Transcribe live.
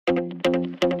Welcome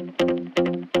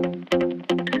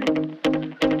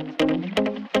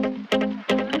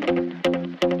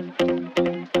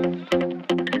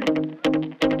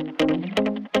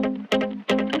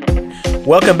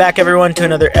back, everyone, to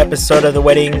another episode of the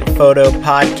Wedding Photo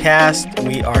Podcast.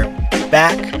 We are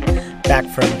back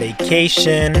from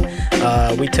vacation.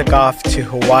 We took off to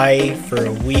Hawaii for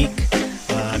a week.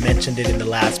 I mentioned it in the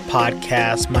last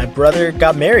podcast. My brother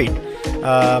got married.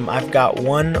 I've got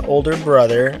one older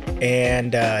brother,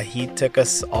 and he took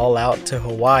us all out to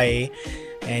Hawaii,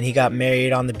 and he got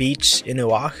married on the beach in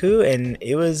Oahu, and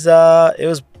it was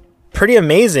pretty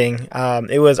amazing.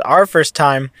 It was our first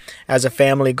time as a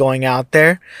family going out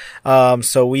there.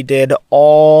 So we did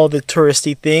all the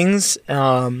touristy things,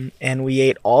 and we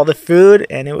ate all the food,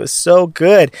 and it was so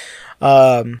good.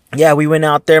 We went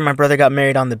out there. My brother got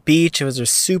married on the beach. It was a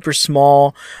super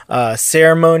small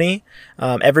ceremony.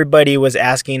 Everybody was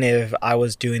asking if I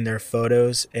was doing their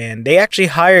photos, and they actually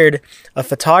hired a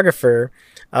photographer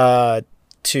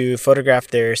to photograph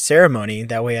their ceremony.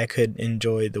 That way I could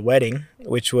enjoy the wedding,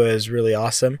 which was really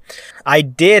awesome. I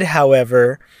did,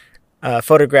 however,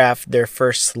 photograph their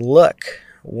first look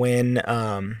when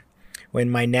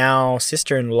my now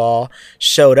sister-in-law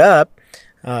showed up.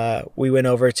 I went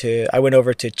over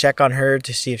to check on her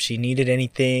to see if she needed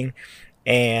anything,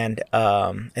 and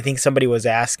I think someone was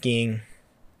asking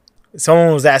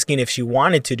if she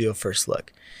wanted to do a first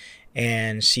look,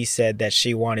 and she said that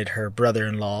she wanted her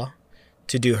brother-in-law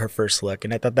to do her first look,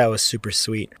 and I thought that was super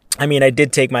sweet. I mean, I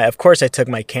took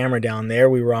my camera down there.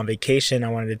 We were on vacation. I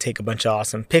wanted to take a bunch of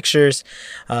awesome pictures,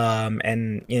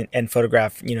 and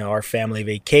photograph, our family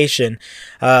vacation.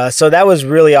 So that was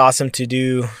really awesome to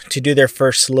do their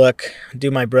first look,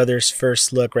 do my brother's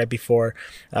first look right before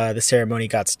the ceremony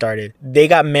got started. They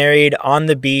got married on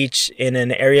the beach in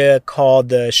an area called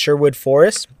the Sherwood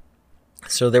Forest.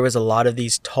 So there was a lot of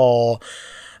these tall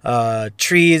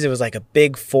trees. It was like a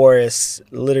big forest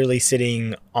literally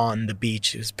sitting on the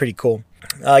beach. It was pretty cool.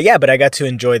 But I got to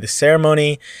enjoy the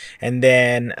ceremony, and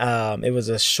then it was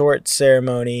a short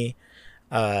ceremony,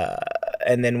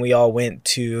 and then we all went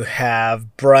to have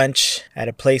brunch at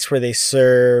a place where they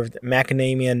served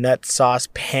macadamia nut sauce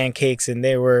pancakes, and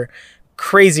they were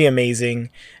crazy amazing.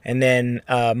 And then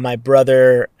my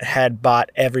brother had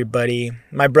gotten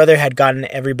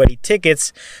everybody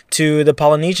tickets to the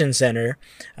Polynesian Center,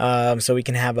 so we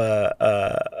can have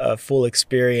a full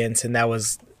experience, and that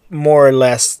was more or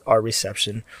less our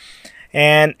reception.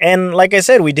 And like I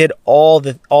said, we did all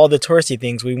the touristy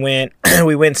things. We went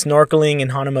snorkeling in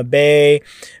Hanama Bay.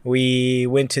 We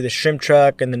went to the shrimp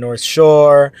truck in the North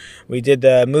Shore. We did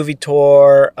the movie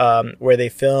tour where they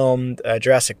filmed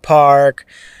Jurassic Park.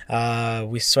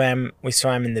 We swam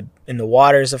in the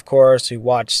waters, of course. We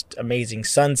watched amazing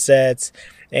sunsets,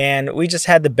 and we just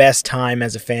had the best time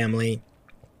as a family.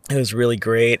 It was really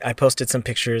great. I posted some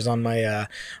pictures on my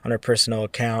on our personal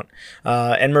account.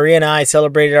 And Maria and I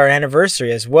celebrated our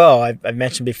anniversary as well. I've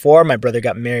mentioned before, my brother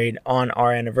got married on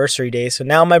our anniversary day. So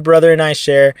now my brother and I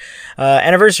share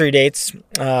anniversary dates.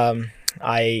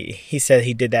 He said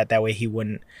he did that way he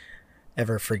wouldn't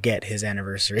ever forget his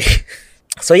anniversary.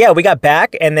 So yeah, we got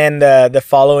back, and then the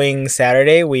following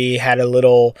Saturday we had a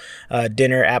little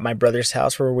dinner at my brother's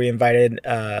house where we invited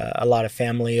a lot of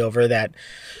family over that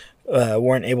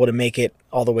weren't able to make it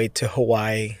all the way to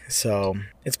Hawaii. So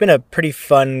it's been a pretty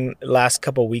fun last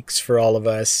couple weeks for all of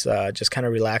us, just kind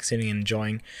of relaxing and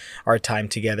enjoying our time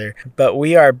together. But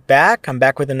we are back. I'm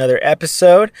back with another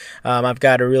episode. I've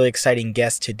got a really exciting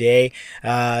guest today.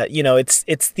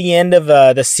 It's the end of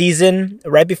the season.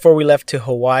 Right before we left to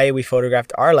Hawaii, we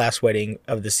photographed our last wedding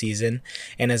of the season.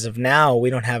 And as of now, we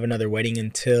don't have another wedding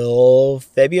until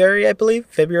February, I believe,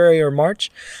 February or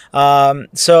March.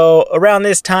 So around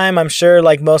this time, I'm sure,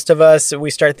 like most of us, we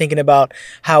start thinking about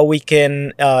how we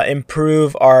can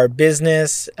improve our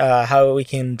business, how we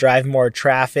can drive more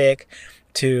traffic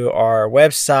to our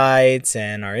websites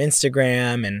and our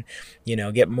Instagram, and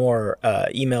get more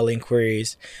email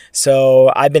inquiries.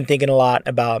 So I've been thinking a lot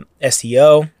about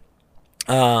SEO.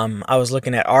 I was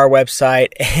looking at our website,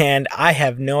 and I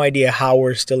have no idea how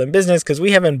we're still in business because we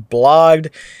haven't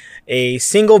blogged a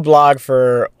single blog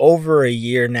for over a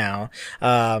year now.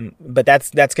 But that's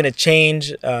going to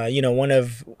change.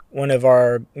 One of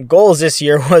our goals this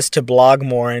year was to blog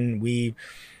more, and we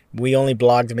only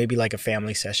blogged maybe like a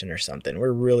family session or something.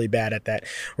 We're really bad at that.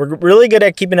 We're really good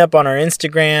at keeping up on our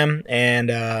Instagram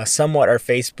and somewhat our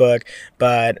Facebook.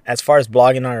 But as far as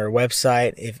blogging on our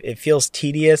website, it feels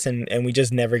tedious, and we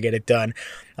just never get it done.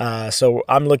 So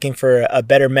I'm looking for a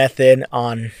better method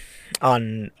on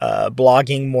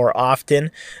blogging more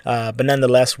often, but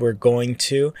nonetheless we're going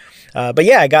to. But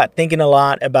yeah, I got thinking a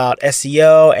lot about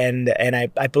SEO, and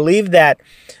I believe that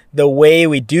the way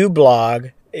we do blog,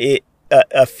 it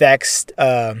affects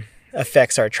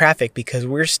our traffic, because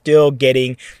we're still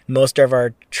getting most of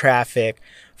our traffic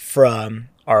from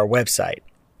our website.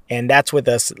 And that's with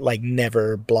us like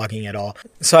never blogging at all.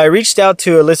 So I reached out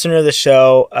to a listener of the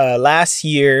show last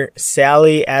year,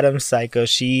 Sally Adams Psycho.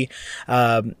 She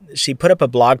put up a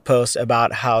blog post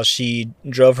about how she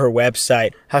drove her new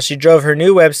website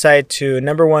to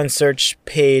 #1 search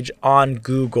page on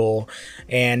Google,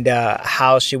 and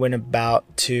how she went about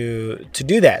to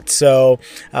do that. So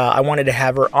I wanted to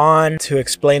have her on to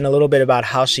explain a little bit about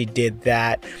how she did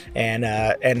that,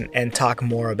 and talk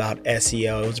more about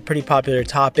SEO. It was a pretty popular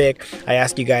topic. I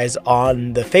asked you guys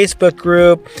on the Facebook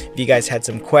group if you guys had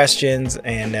some questions,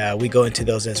 and we go into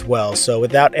those as well. So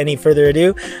without any further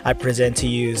ado, I present to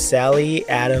you Sally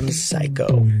Adams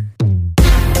Psycho.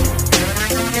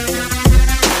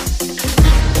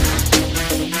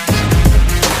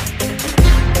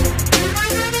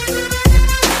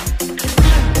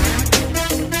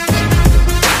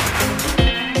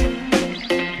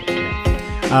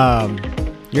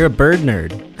 You're a bird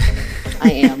nerd.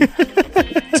 I am.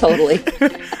 Totally.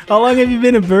 How long have you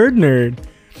been a bird nerd?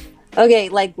 Okay,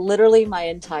 like literally my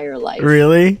entire life.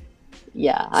 Really?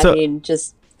 Yeah. I mean,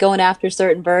 just going after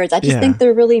certain birds. I just think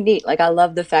they're really neat. Like, I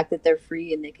love the fact that they're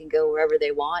free and they can go wherever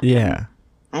they want. Yeah.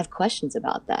 I have questions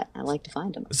about that. I like to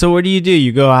find them. So what do?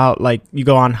 You go out, like, you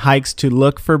go on hikes to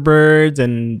look for birds,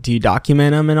 and do you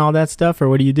document them and all that stuff, or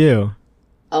what do you do?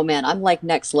 Oh man, I'm like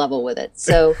next level with it.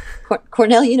 So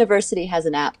Cornell University has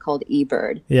an app called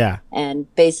eBird. Yeah.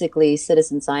 And basically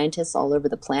citizen scientists all over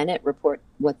the planet report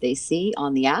what they see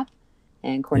on the app.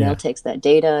 And Cornell takes that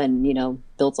data and,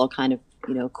 builds all kind of,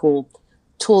 cool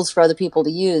tools for other people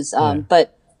to use.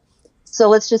 But so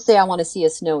let's just say I want to see a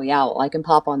snowy owl. I can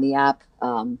pop on the app,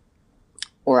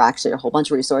 or actually a whole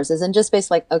bunch of resources, and just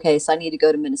basically like, okay, so I need to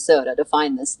go to Minnesota to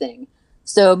find this thing.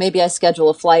 So maybe I schedule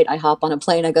a flight, I hop on a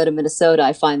plane, I go to Minnesota,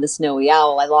 I find the snowy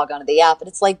owl, I log onto the app, and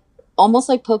it's like almost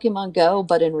like Pokemon Go,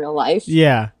 but in real life.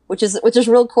 Yeah. Which is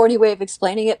a real corny way of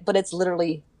explaining it, but it's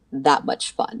literally that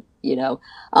much fun,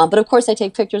 But of course I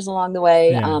take pictures along the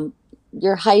way. Yeah.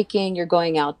 You're hiking, you're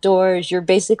going outdoors, you're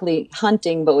basically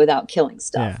hunting, but without killing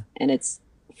stuff. Yeah. And it's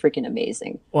freaking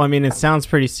amazing. Well, I mean, it sounds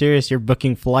pretty serious. You're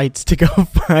booking flights to go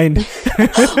find.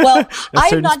 Well, I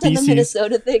have not done the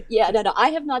Minnesota thing. Yeah, no, I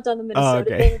have not done the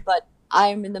Minnesota thing, but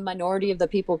I'm in the minority of the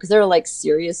people, because there are like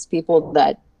serious people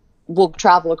that will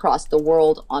travel across the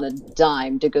world on a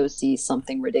dime to go see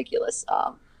something ridiculous.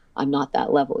 I'm not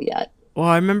that level yet. Well,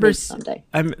 I remember maybe someday.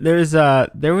 There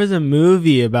was a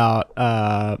movie about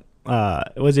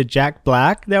was it Jack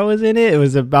Black that was in it? It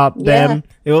was about them.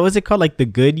 What was it called? Like The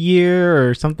Good Year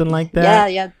or something like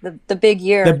that? Yeah. The Big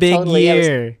Year. The Big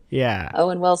Year. Yeah.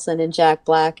 Owen Wilson and Jack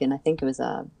Black, and I think it was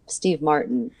Steve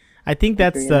Martin. I think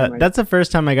that's the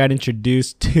first time I got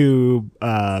introduced to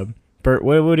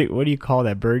what do you call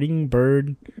that?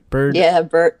 Bird. Yeah,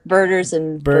 birders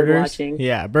and bird watching.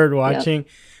 Yeah, bird watching.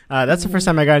 Yep. That's the first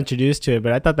time I got introduced to it,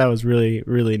 but I thought that was really,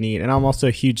 really neat. And I'm also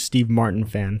a huge Steve Martin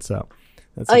fan, so.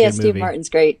 Steve Martin's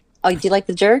great. Oh, do you like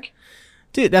The Jerk?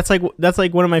 Dude, that's like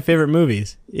one of my favorite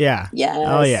movies. Yeah. Yes.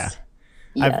 Oh yeah.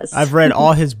 Yes. I've read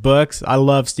all his books. I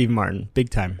love Steve Martin, big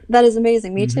time. That is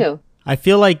amazing. Me too. I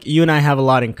feel like you and I have a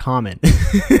lot in common.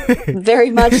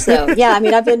 Very much so. Yeah, I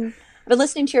mean, I've been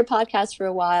listening to your podcast for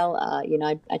a while.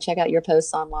 I check out your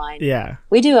posts online. Yeah.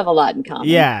 We do have a lot in common.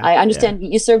 Yeah. I understand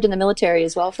you served in the military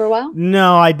as well for a while?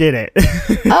 No, I didn't.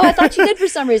 Oh, I thought you did for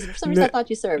some reason. For some reason, I thought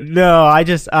you served. No, I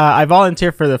just, I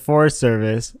volunteer for the Forest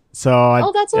Service.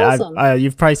 So that's awesome.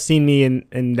 You've probably seen me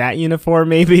in that uniform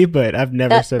maybe, but I've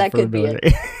never served for the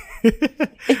military.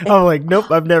 I'm like,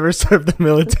 nope, I've never served the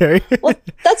military. Well,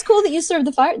 that's cool that you serve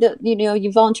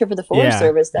you volunteer for the Forest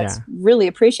Service. That's really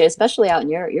appreciated, especially out in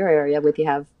your area with you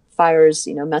have fires,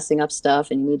 messing up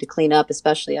stuff and you need to clean up,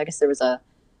 especially, I guess there was a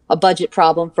budget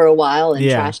problem for a while and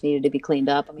trash needed to be cleaned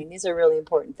up. I mean, these are really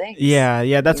important things.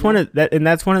 Yeah. That's one of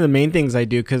the main things I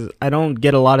do, because I don't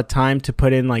get a lot of time to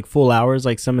put in like full hours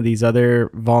like some of these other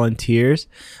volunteers.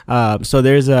 So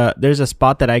there's a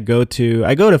spot that I go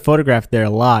to photograph there a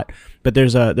lot, but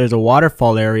there's a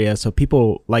waterfall area, so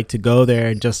people like to go there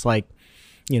and just like,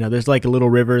 there's like a little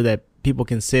river that people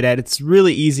can sit at. It's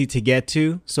really easy to get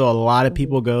to, so a lot of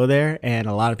people go there and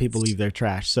a lot of people leave their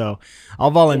trash. So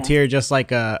I'll volunteer just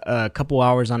like a couple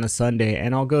hours on a Sunday,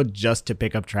 and I'll go just to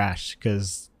pick up trash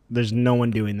because there's no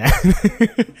one doing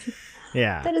that.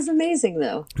 Yeah. That is amazing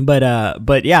though.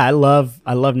 But yeah, I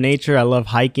love nature. I love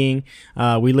hiking.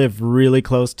 We live really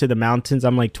close to the mountains.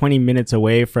 I'm like 20 minutes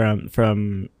away from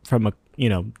a,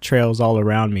 trails all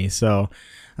around me. So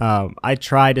I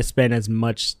try to spend as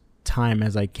much time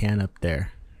as I can up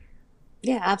there.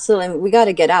 Yeah, absolutely. I mean, we got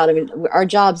to get out. I mean, our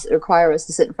jobs require us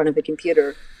to sit in front of a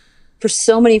computer for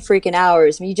so many freaking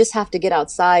hours. I mean, you just have to get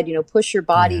outside, push your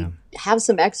body, have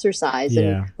some exercise. Yeah.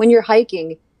 And when you're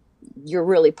hiking, you're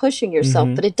really pushing yourself,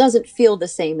 but it doesn't feel the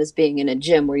same as being in a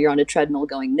gym where you're on a treadmill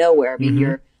going nowhere. I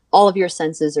mean, all of your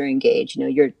senses are engaged.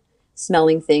 You're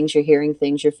smelling things, you're hearing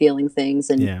things, you're feeling things.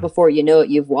 And before you know it,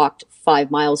 you've walked 5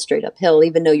 miles straight uphill.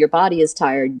 Even though your body is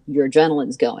tired, your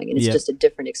adrenaline's going, and it's just a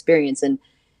different experience. And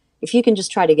if you can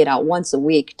just try to get out once a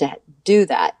week to do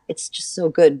that, it's just so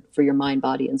good for your mind,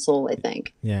 body, and soul, I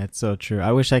think. Yeah, it's so true.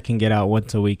 I wish I can get out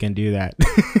once a week and do that.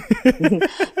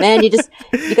 Man, you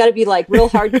got to be like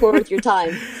real hardcore with your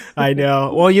time. I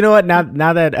know. Well, you know what? Now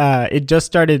that it just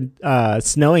started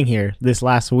snowing here this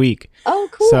last week. Oh,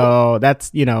 cool. So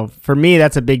that's, for me,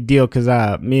 that's a big deal because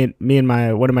me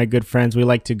and one of my good friends, we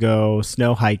like to go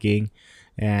snow hiking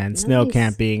and snow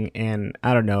camping. And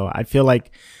I don't know. I feel like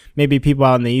maybe people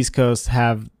out on the East Coast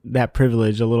have that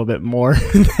privilege a little bit more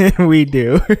than we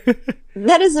do.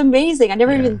 That is amazing.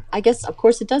 I guess, of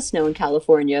course, it does snow in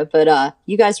California, but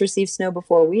you guys received snow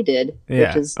before we did. Yeah.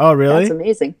 Which is, oh, really? That's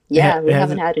amazing. Yeah, we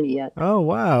haven't had any yet. Oh,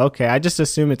 wow. Okay. I just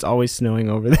assume it's always snowing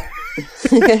over there.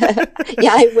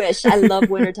 Yeah, I wish. I love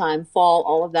wintertime, fall,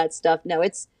 all of that stuff. No,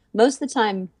 it's most of the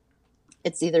time,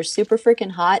 it's either super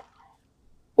freaking hot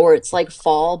or it's like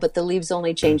fall, but the leaves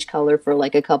only change color for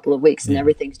like a couple of weeks and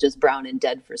everything's just brown and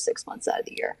dead for 6 months out of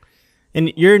the year.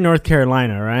 And you're in North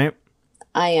Carolina, right?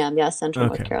 I am, yeah, Central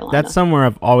North Carolina. That's somewhere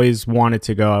I've always wanted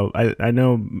to go. I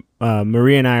know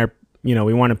Maria and I are,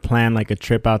 we want to plan like a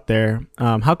trip out there.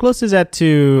 How close is that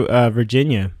to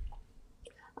Virginia?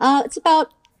 It's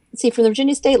about, let's see, from the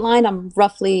Virginia state line, I'm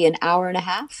roughly an hour and a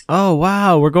half. Oh,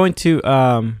 wow. We're going to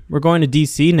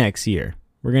DC next year.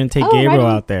 We're going to take Gabriel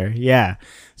out there. Yeah.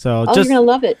 So you're going to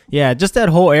love it. Yeah. Just that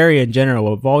whole area in general.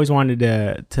 We've always wanted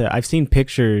to, I've seen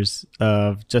pictures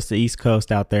of just the East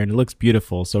Coast out there and it looks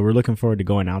beautiful. So we're looking forward to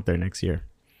going out there next year.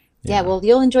 Yeah. Well,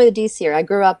 you'll enjoy the DC area. I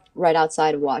grew up right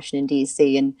outside of Washington,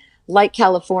 DC, and like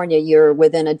California, you're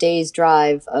within a day's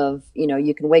drive of,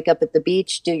 you can wake up at the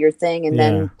beach, do your thing, and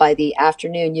then by the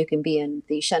afternoon, you can be in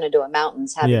the Shenandoah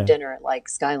Mountains having dinner at like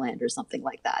Skyland or something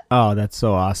like that. Oh, that's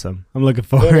so awesome. I'm looking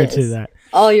forward to that.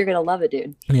 Oh, you're going to love it,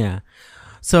 dude. Yeah.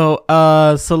 So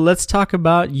let's talk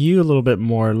about you a little bit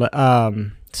more.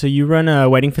 So you run a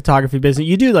wedding photography business.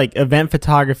 You do like event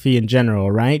photography in general,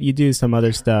 right? You do some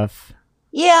other stuff.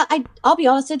 Yeah, I'll be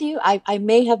honest with you. I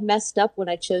may have messed up when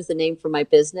I chose the name for my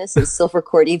business as Silver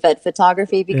Cord Event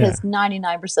Photography because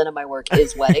 99% of my work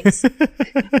is weddings.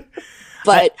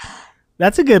 But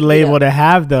that's a good label to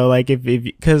have, though. Like if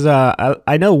because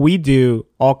I know we do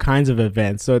all kinds of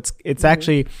events, so it's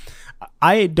actually.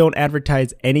 I don't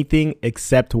advertise anything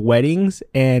except weddings,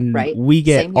 and we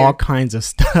get all kinds of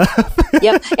stuff.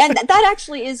 Yep, and that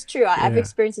actually is true. I've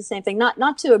experienced the same thing,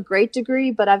 not to a great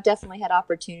degree, but I've definitely had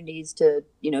opportunities to,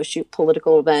 shoot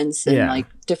political events and like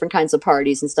different kinds of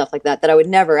parties and stuff like that I would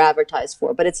never advertise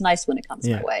for. But it's nice when it comes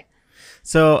my way.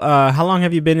 So, how long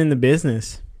have you been in the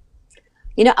business?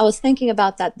 I was thinking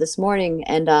about that this morning,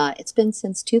 and it's been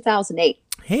since 2008.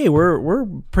 Hey, we're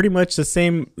pretty much the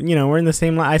same. We're in the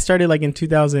same line. I started like in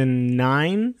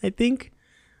 2009, I think.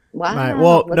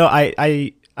 Wow.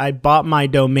 I bought my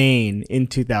domain in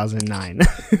 2009,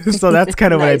 so that's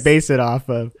kind of what I base it off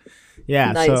of.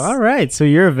 Yeah. Nice. So all right. So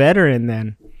you're a veteran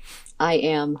then. I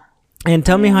am. And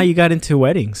tell me how you got into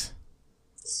weddings.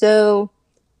 So,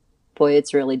 boy,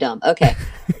 it's really dumb. Okay,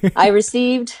 I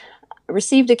received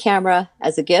a camera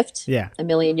as a gift. A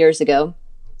million years ago.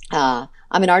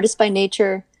 I'm an artist by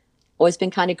nature, always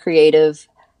been kind of creative.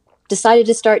 Decided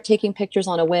to start taking pictures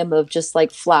on a whim of just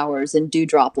like flowers and dew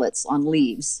droplets on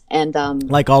leaves. And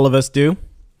like all of us do?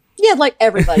 Yeah, like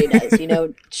everybody does,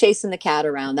 chasing the cat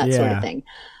around, that sort of thing.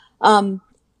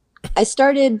 I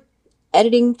started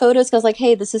editing photos because I was like,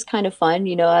 hey, this is kind of fun.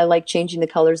 I like changing the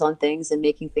colors on things and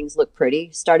making things look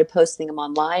pretty. Started posting them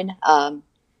online.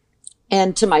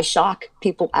 And to my shock,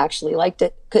 people actually liked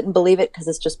it. Couldn't believe it because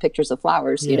it's just pictures of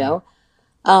flowers,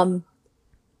 On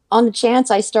the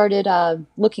chance, I started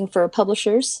looking for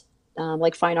publishers,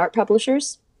 like fine art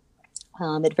publishers,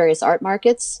 at various art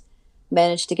markets.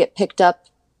 Managed to get picked up.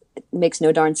 It makes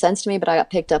no darn sense to me, but I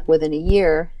got picked up within a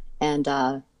year and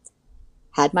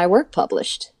had my work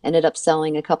published. Ended up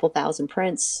selling a couple thousand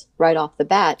prints right off the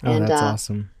bat. Oh, that's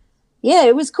awesome. Yeah,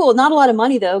 it was cool. Not a lot of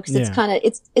money though, because it's kind of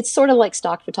it's sort of like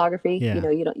stock photography. You know,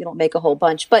 you don't make a whole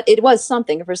bunch, but it was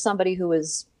something for somebody who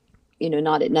was, you know,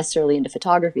 not necessarily into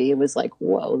photography. It was like,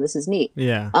 whoa, this is neat.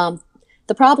 Yeah.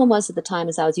 The problem was at the time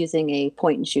is I was using a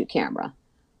point and shoot camera,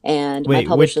 and my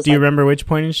publisher. Do you remember which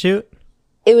point and shoot?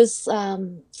 It was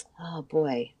oh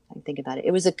boy, I think about it.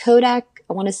 It was a Kodak.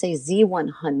 I want to say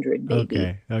Z100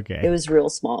 maybe. Okay. It was real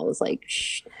small. It was like.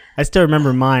 Shh. I still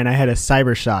remember mine. I had a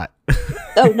Cybershot.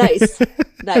 Oh, nice.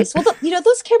 Nice. Well, you know,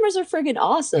 those cameras are friggin'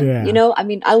 awesome. Yeah. You know, I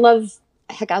mean, I love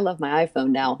my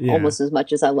iPhone now almost as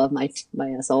much as I love my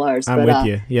SLRs. I'm with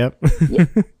you. Yep.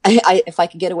 I if I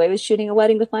could get away with shooting a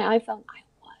wedding with my iPhone, I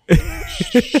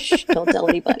would. Shh, don't tell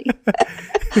anybody.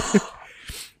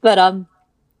 But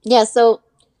yeah. So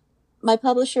my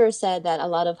publisher said that a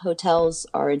lot of hotels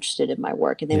are interested in my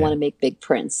work and they want to make big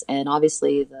prints, and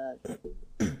obviously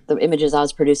the images I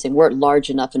was producing weren't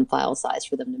large enough in file size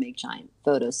for them to make giant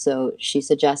photos. So she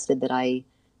suggested that I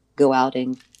go out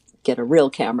and get a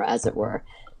real camera, as it were.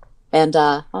 And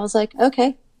I was like,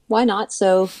 okay, why not?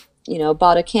 So, you know,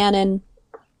 bought a Canon,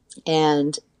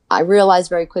 and I realized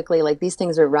very quickly, like, these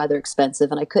things are rather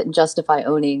expensive and I couldn't justify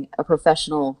owning a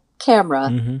professional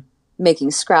camera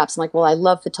making scraps. I'm like, well, I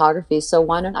love photography, so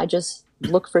why don't I just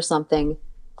look for something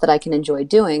that I can enjoy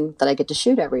doing, that I get to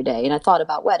shoot every day. And I thought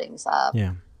about weddings.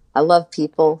 I love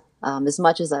people as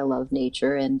much as I love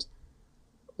nature, and,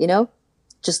 you know,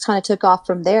 just kind of took off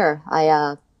from there.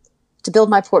 To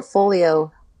build my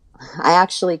portfolio, I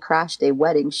actually crashed a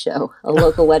wedding show, a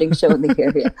local wedding show in the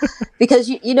area, because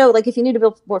you know, like, if you need to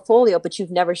build a portfolio, but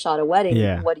you've never shot a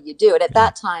wedding, what do you do? And at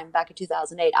that time, back in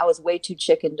 2008, I was way too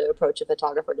chicken to approach a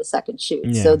photographer to second shoot.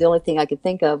 Yeah. So the only thing I could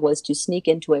think of was to sneak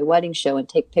into a wedding show and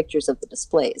take pictures of the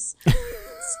displays.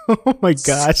 Oh my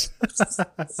gosh.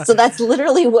 So that's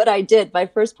literally what I did. My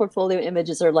first portfolio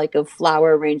images are like of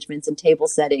flower arrangements and table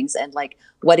settings and like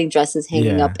wedding dresses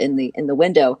hanging up in the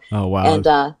window. Oh wow.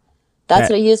 And that's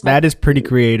what I used. That is pretty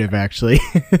creative, actually.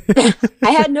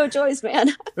 I had no choice,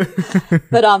 man.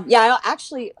 But yeah, I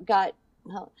actually got.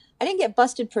 Well, I didn't get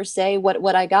busted per se.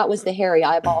 What I got was the hairy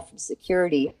eyeball from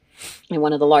security in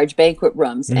one of the large banquet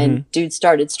rooms, and dude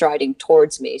started striding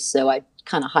towards me, so I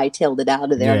kind of hightailed it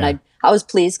out of there, and I was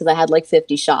pleased because I had like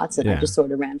 50 shots, and I just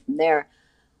sort of ran from there.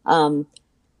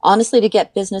 Honestly, to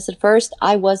get business at first,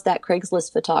 I was that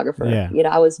Craigslist photographer. Yeah. You know,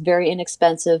 I was very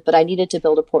inexpensive, but I needed to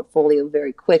build a portfolio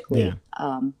very quickly.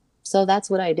 Yeah. So that's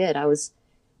what I did. I was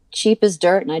cheap as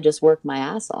dirt, and I just worked my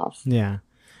ass off. Yeah.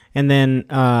 And then,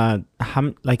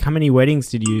 how many weddings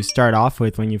did you start off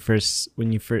with when you first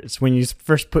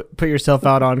put yourself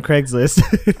out on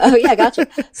Craigslist? Oh yeah, gotcha.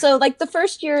 So like the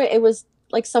first year, it was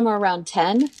like somewhere around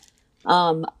 10.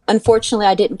 Unfortunately,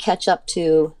 I didn't catch up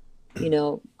to, you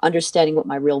know, understanding what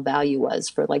my real value was.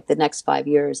 For like the next 5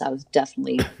 years, I was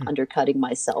definitely undercutting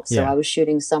myself. So I was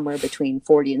shooting somewhere between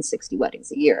 40 and 60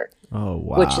 weddings a year. Oh,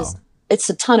 wow. Which it's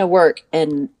a ton of work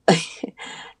and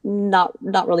not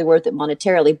really worth it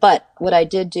monetarily. But what I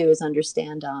did do is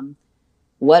understand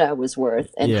what I was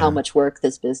worth and how much work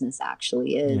this business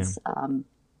actually is. Yeah.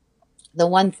 The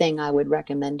one thing I would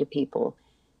recommend to people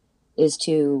is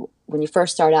to, when you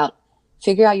first start out,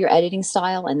 figure out your editing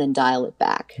style and then dial it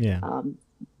back. Yeah.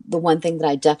 The one thing that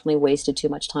I definitely wasted too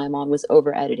much time on was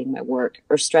over editing my work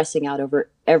or stressing out over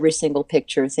every single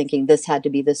picture, thinking this had to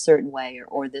be this certain way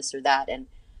or this or that. And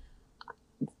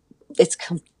it's,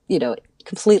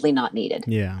 completely not needed.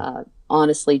 Yeah.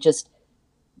 Honestly, just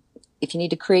if you need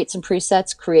to create some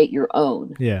presets, create your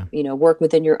own. Yeah. You know, work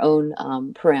within your own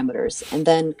parameters, and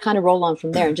then kind of roll on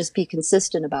from there and just be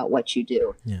consistent about what you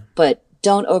do. Yeah. But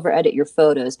don't over edit your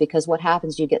photos, because what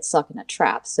happens, you get stuck in a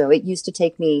trap. So it used to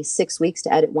take me 6 weeks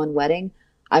to edit one wedding.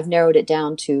 I've narrowed it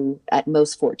down to at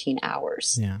most 14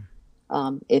 hours. Yeah.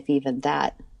 If even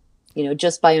that, you know,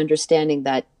 just by understanding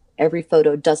that every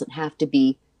photo doesn't have to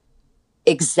be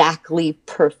exactly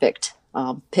perfect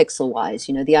pixel wise.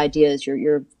 You know, the idea is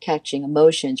you're catching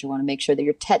emotions. You want to make sure that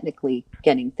you're technically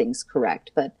getting things correct.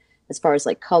 But as far as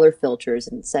like color filters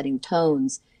and setting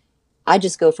tones, I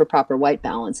just go for proper white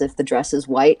balance. If the dress is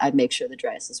white, I make sure the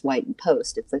dress is white in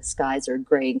post. If the skies are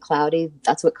gray and cloudy,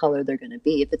 that's what color they're going to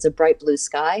be. If it's a bright blue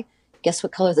sky, guess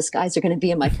what color the skies are going to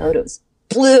be in my photos?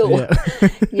 Blue. Yeah.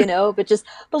 You know, but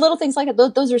little things like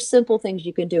that. Those are simple things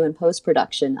you can do in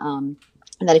post-production.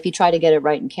 And that if you try to get it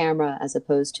right in camera, as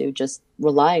opposed to just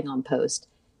relying on post,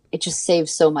 it just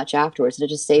saves so much afterwards. And it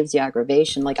just saves the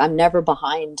aggravation. Like, I'm never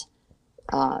behind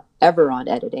ever on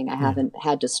editing. I haven't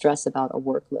had to stress about a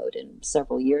workload in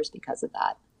several years because of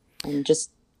that. And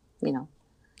just, you know,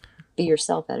 be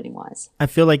yourself editing wise. I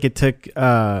feel like it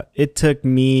took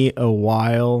me a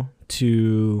while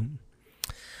to,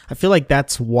 I feel like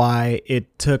that's why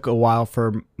it took a while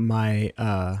for my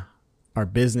our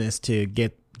business to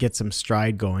get some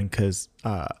stride going, because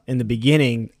in the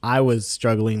beginning I was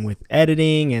struggling with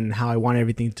editing and how I want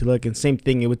everything to look, and same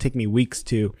thing, it would take me weeks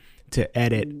to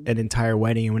edit an entire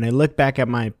wedding. And when I look back at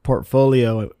my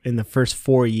portfolio in the first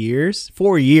 4 years,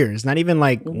 not even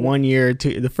like 1 year or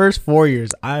two, the first 4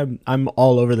 years, I'm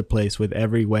all over the place with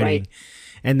every wedding. Right.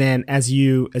 And then as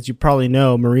you probably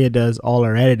know, Maria does all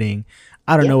our editing.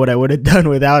 I don't know what I would have done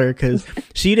without her, because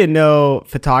she didn't know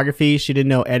photography. She didn't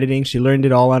know editing. She learned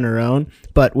it all on her own.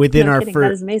 But within our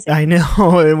first, I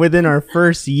know, within our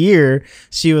first year,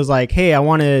 she was like, "Hey, I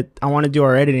want to do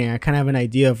our editing. I kind of have an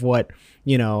idea of what,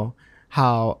 you know,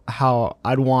 how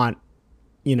I'd want,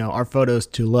 you know, our photos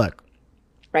to look."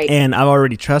 Right. And I've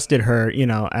already trusted her, you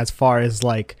know, as far as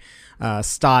like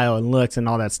style and looks and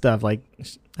all that stuff. Like,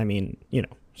 I mean, you know,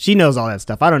 she knows all that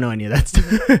stuff. I don't know any of that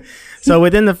stuff. So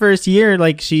within the first year,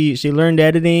 like she learned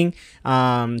editing.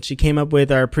 She came up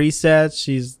with our presets.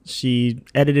 She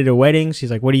edited a wedding. She's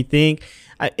like, "What do you think?"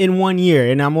 In 1 year,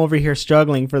 and I'm over here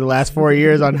struggling for the last 4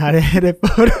 years on how to edit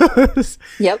photos.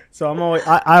 Yep. So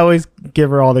I always give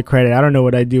her all the credit. I don't know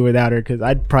what I'd do without her, because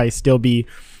I'd probably still be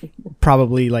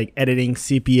like editing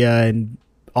sepia and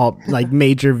all like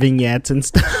major vignettes and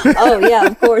stuff. Oh yeah,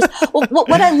 of course. Well,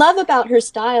 what I love about her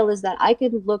style is that I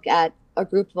can look at a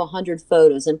group of 100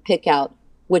 photos and pick out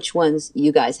which ones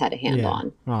you guys had a hand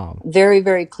on. Oh. Very,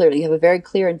 very clearly. You have a very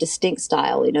clear and distinct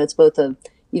style. You know, it's both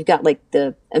you've got like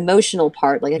the emotional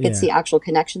part, like I can see actual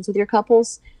connections with your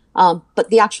couples, but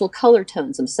the actual color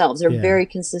tones themselves are very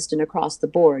consistent across the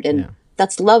board, and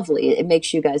that's lovely. It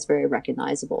makes you guys very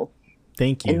recognizable.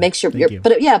 Thank you. And makes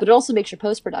but it also makes your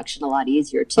post-production a lot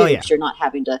easier too, because you're not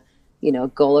having to, you know,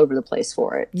 go all over the place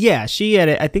for it. Yeah,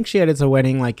 I think she edits a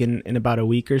wedding like in about a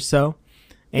week or so.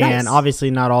 And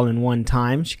obviously not all in one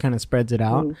time. She kind of spreads it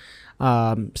out.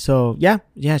 So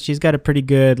yeah, she's got a pretty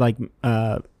good like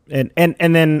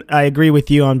and then I agree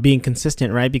with you on being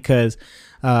consistent, right? Because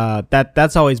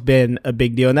that's always been a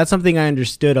big deal, and that's something I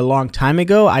understood a long time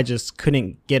ago. I just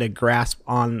couldn't get a grasp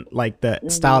on like the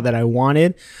style that I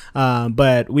wanted,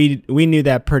 but we knew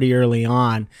that pretty early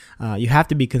on. You have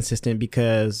to be consistent,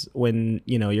 because when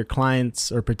you know your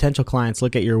clients or potential clients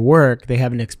look at your work, they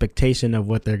have an expectation of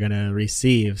what they're gonna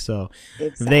receive. So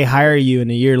if they hire you and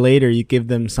a year later you give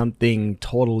them something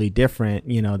totally different,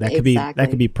 you know, that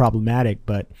could be problematic.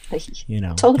 But you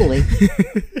know, totally.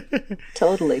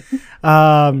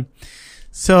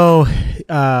 So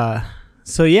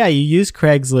yeah, you use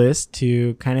Craigslist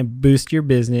to kind of boost your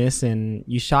business, and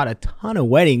you shot a ton of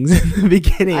weddings in the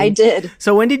beginning. I did.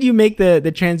 So when did you make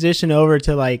the transition over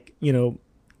to like, you know,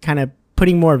 kind of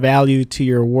putting more value to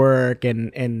your work?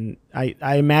 And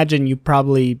I imagine you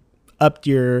probably upped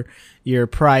your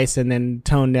price and then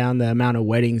toned down the amount of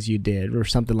weddings you did or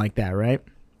something like that, right?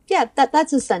 Yeah,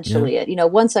 that's essentially it. You know,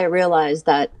 once I realized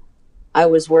that I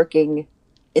was working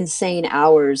insane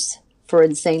hours for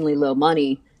insanely low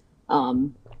money,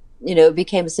 you know, it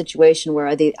became a situation where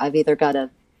I've either got to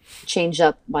change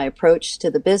up my approach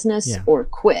to the business or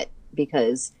quit,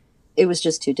 because it was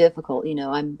just too difficult. You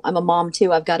know, I'm a mom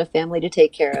too. I've got a family to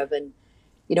take care of, and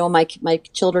you know, my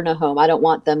children at home, I don't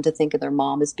want them to think of their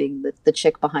mom as being the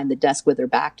chick behind the desk with her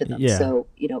back to them. Yeah. So,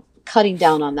 you know, cutting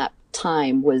down on that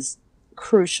time was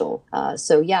crucial.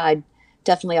 So yeah, I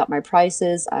definitely upped my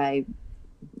prices. I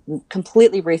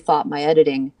completely rethought my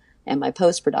editing and my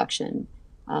post-production.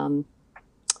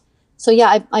 So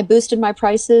yeah, I boosted my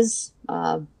prices.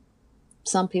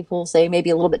 Some people say maybe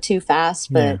a little bit too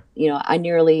fast, but you know, I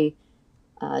nearly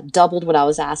doubled what I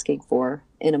was asking for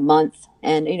in a month.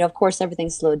 And, you know, of course,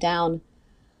 everything slowed down.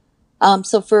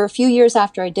 So for a few years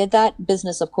after I did that,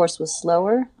 business, of course, was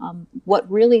slower. What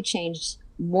really changed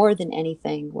more than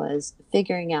anything was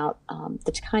figuring out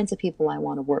the kinds of people I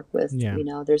want to work with. Yeah. You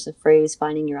know, there's a phrase,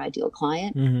 finding your ideal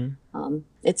client. Mm-hmm.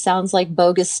 It sounds like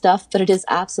bogus stuff, but it is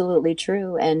absolutely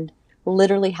true. And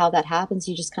literally how that happens,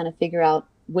 you just kind of figure out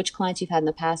which clients you've had in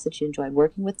the past that you enjoyed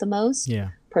working with the most,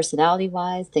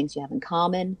 personality-wise, things you have in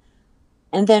common,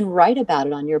 and then write about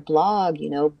it on your blog.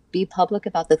 You know, be public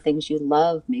about the things you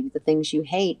love, maybe the things you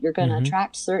hate. You're going to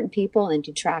attract certain people and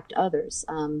detract others.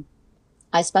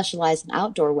 I specialize in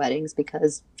outdoor weddings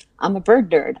because I'm a bird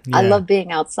nerd. Yeah. I love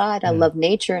being outside. I love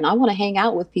nature, and I want to hang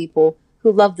out with people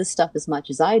who love this stuff as much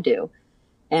as I do.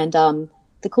 And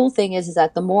the cool thing is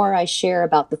that the more I share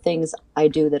about the things I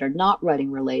do that are not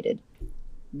wedding related,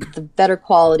 the better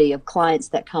quality of clients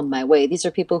that come my way. These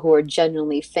are people who are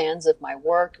genuinely fans of my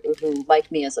work, who like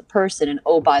me as a person. And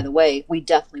oh, by the way, we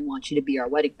definitely want you to be our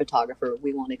wedding photographer.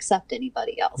 We won't accept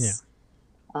anybody else.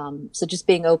 Yeah. So just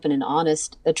being open and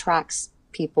honest attracts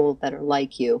people that are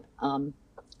like you.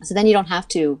 So then you don't have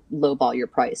to lowball your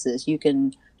prices. You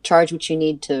can charge what you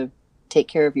need to take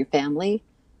care of your family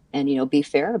and, be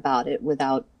fair about it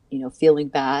without, feeling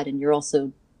bad. And you're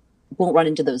also won't run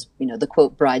into those, the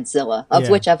quote bridezilla, of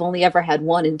which I've only ever had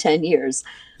one in 10 years.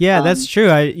 Yeah, that's true.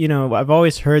 I've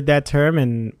always heard that term,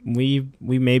 and we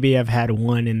maybe have had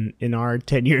one in our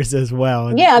 10 years as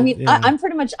well. Yeah, I mean, I'm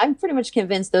pretty much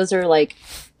convinced those are like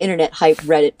internet hype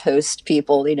Reddit post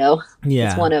people, Yeah.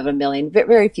 It's one of a million.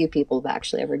 Very few people have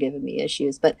actually ever given me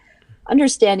issues, but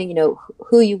understanding,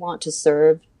 who you want to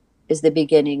serve is the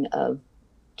beginning of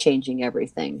changing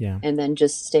everything. Yeah. And then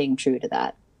just staying true to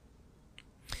that.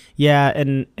 Yeah,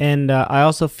 and I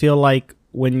also feel like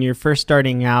when you're first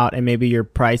starting out and maybe your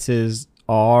prices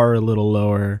are a little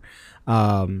lower,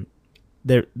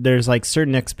 there's like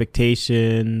certain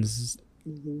expectations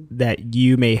that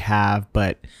you may have,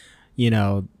 but you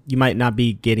might not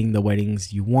be getting the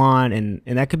weddings you want, and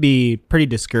that could be pretty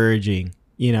discouraging.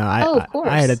 Of course.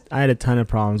 I had a ton of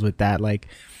problems with that. Like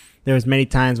there was many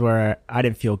times where I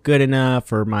didn't feel good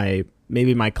enough, or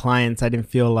maybe my clients, I didn't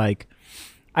feel like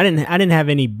I didn't have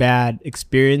any bad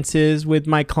experiences with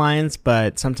my clients,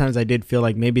 but sometimes I did feel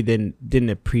like maybe they didn't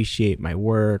appreciate my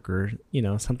work, or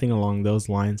something along those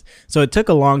lines. So it took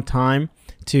a long time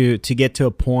to get to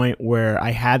a point where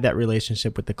I had that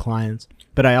relationship with the clients.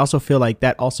 But I also feel like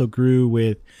that also grew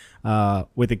with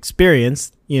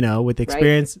experience,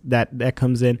 right. that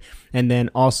comes in, and then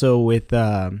also with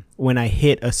when I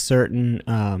hit a certain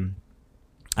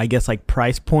I guess like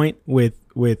price point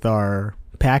with our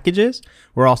packages,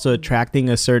 we're also attracting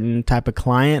a certain type of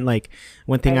client. Like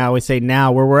one thing I always say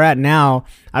now, where we're at now,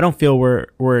 I don't feel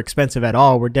we're expensive at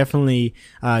all. We're definitely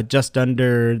just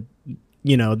under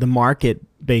the market.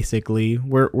 Basically,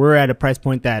 we're at a price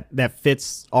point that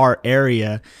fits our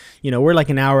area. We're like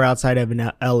an hour outside of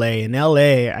LA. In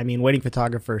LA, I mean, wedding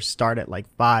photographers start at like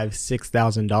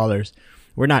 $5,000-$6,000.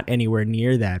 We're not anywhere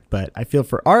near that, but I feel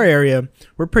for our area,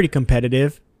 we're pretty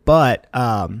competitive. But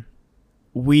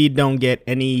we don't get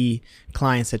any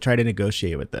clients that try to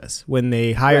negotiate with us. When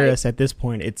they hire us at this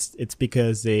point, it's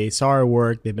because they saw our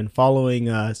work, they've been following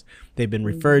us, they've been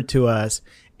referred to us,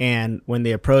 and when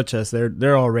they approach us,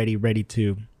 they're already ready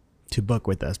to book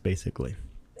with us, basically.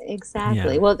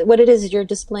 Exactly. Yeah. Well, what it is you're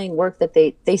displaying work that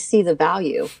they see the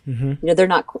value. Mm-hmm.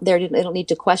 They don't need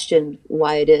to question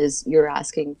why it is you're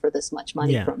asking for this much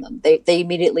money from them. They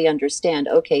immediately understand,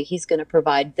 okay, he's going to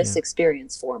provide this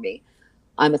experience for me.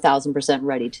 I'm 1,000%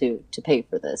 ready to pay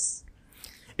for this.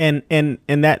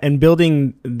 And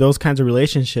building those kinds of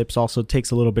relationships also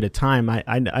takes a little bit of time.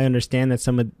 I understand that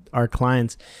some of our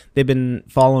clients, they've been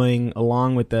following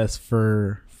along with us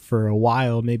for a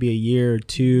while, maybe a year or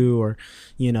two, or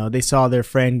they saw their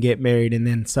friend get married and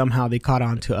then somehow they caught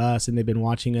on to us and they've been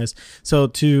watching us. So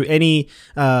to any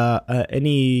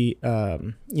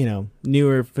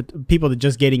newer people that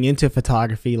just getting into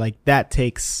photography, like that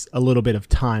takes a little bit of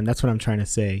time. That's what I'm trying to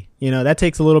say. That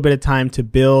takes a little bit of time to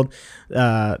build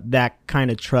that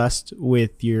kind of trust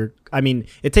with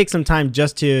it takes some time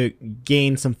just to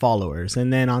gain some followers,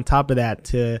 and then on top of that,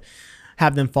 to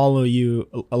have them follow you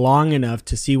long enough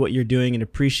to see what you're doing and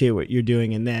appreciate what you're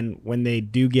doing. And then when they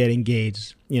do get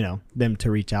engaged, them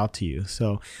to reach out to you.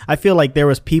 So I feel like there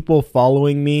was people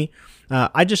following me.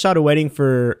 I just shot a wedding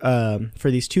for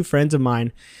these two friends of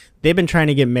mine. They've been trying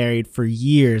to get married for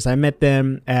years. I met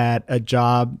them at a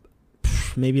job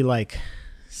maybe like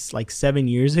 7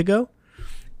 years ago.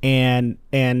 And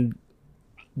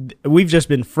we've just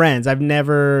been friends. They've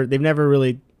never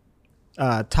really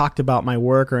talked about my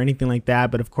work or anything like that,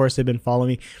 but of course they've been following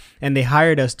me, and they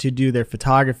hired us to do their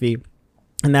photography.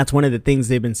 And that's one of the things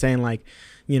they've been saying, like,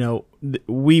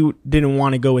 we didn't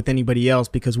want to go with anybody else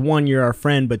because, one, you're our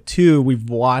friend, but two, we've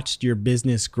watched your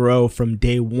business grow from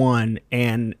day one.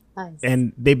 And nice.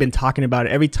 And they've been talking about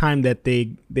it every time that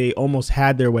they almost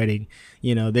had their wedding.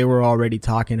 They were already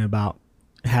talking about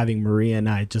having Maria and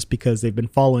I, just because they've been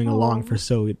following along for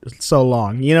so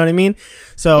long. You know what I mean?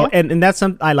 So, and that's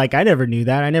something I never knew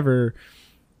that. I never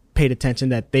paid attention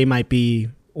that they might be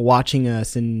watching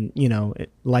us and,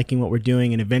 liking what we're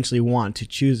doing and eventually want to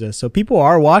choose us. So people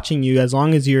are watching you as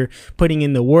long as you're putting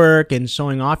in the work and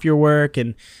showing off your work.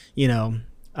 And,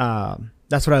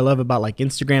 that's what I love about like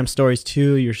Instagram stories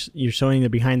too. You're showing the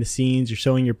behind the scenes, you're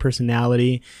showing your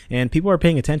personality, and people are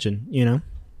paying attention,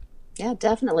 Yeah,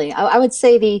 definitely. I would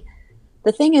say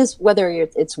the thing is, whether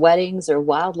it's weddings or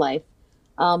wildlife,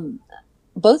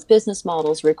 both business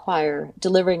models require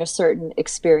delivering a certain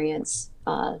experience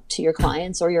to your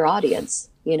clients or your audience.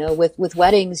 With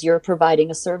weddings, you're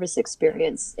providing a service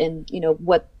experience. And,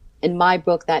 what in my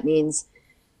book, that means,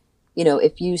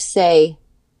 if you say,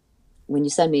 when you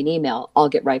send me an email, I'll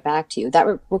get right back to you.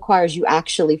 That requires you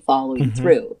actually following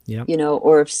through, you know,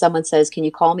 or if someone says, can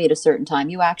you call me at a certain time,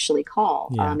 you actually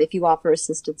call. If you offer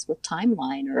assistance with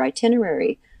timeline or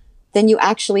itinerary, then you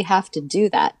actually have to do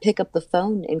that. Pick up the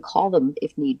phone and call them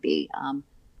if need be.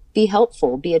 Be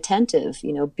helpful, be attentive,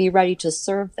 you know, be ready to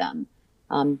serve them.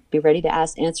 Be ready to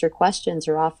answer questions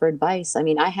or offer advice. I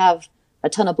mean, I have a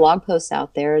ton of blog posts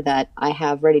out there that I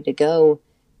have ready to go.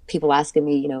 People asking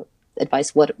me, you know,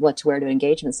 advice, what to wear to an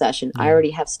engagement session. I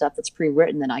already have stuff that's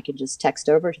pre-written that I can just text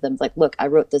over to them. It's like, look, I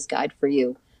wrote this guide for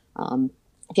you.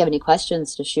 If you have any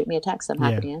questions, just shoot me a text. I'm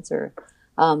happy to answer.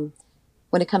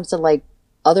 When it comes to like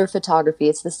other photography,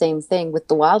 it's the same thing with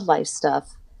the wildlife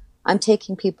stuff. I'm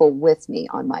taking people with me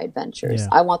on my adventures.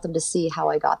 I want them to see how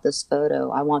I got this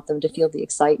photo. I want them to feel the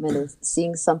excitement of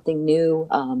seeing something new.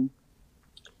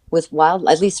 With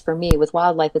at least for me, with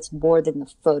wildlife, it's more than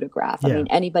the photograph. I mean,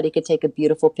 anybody could take a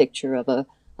beautiful picture of a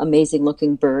amazing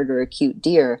looking bird or a cute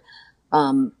deer.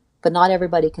 But not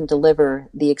everybody can deliver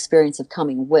the experience of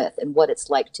coming with and what it's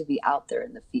like to be out there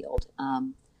in the field.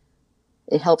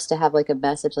 It helps to have like a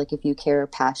message, like if you care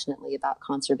passionately about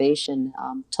conservation,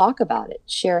 talk about it.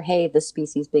 Share, hey, this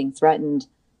species being threatened,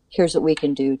 here's what we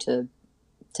can do to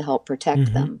help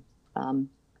protect them.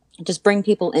 Just bring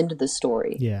people into the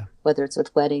story, whether it's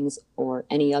with weddings or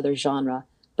any other genre.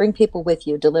 Bring people with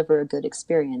you, deliver a good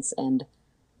experience, and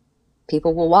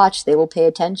people will watch, they will pay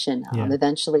attention.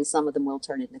 Eventually, some of them will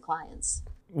turn into clients.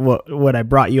 What I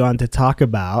brought you on to talk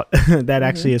about, that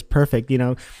actually is perfect. You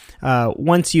know,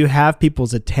 once you have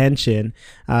people's attention,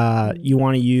 you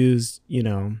want to use, you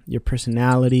know, your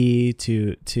personality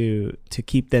to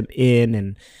keep them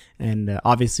in and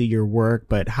obviously your work,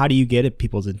 but how do you get at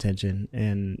people's attention?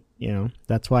 And, you know,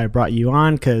 that's why I brought you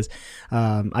on, because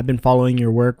I've been following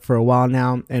your work for a while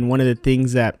now. And one of the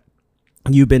things that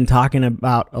you've been talking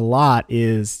about a lot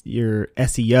is your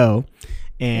SEO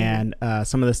and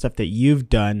some of the stuff that you've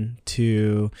done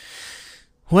to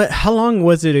how long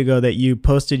was it ago that you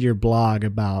posted your blog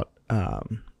about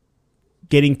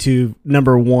getting to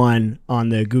 #1 on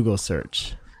the Google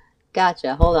search?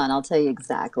 Gotcha. Hold on. I'll tell you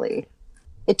exactly.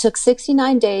 It took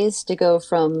 69 days to go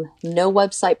from no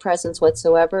website presence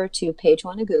whatsoever to page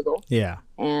 1 of Google. Yeah.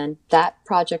 And that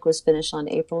project was finished on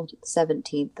April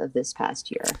 17th of this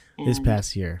past year. This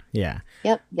past year. Yeah.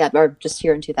 Yep. Yeah. Or just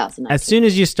here in 2019. As soon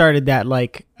as you started that,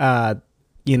 like,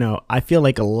 you know, I feel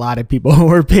like a lot of people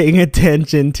were paying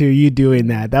attention to you doing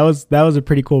that. That was a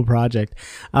pretty cool project.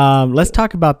 Let's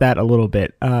talk about that a little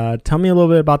bit. Tell me a little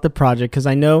bit about the project, because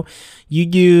I know you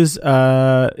use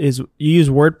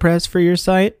WordPress for your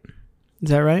site. Is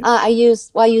that right? I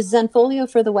use Zenfolio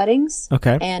for the weddings.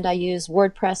 Okay. And I use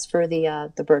WordPress for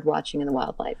the bird watching and the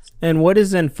wildlife. And what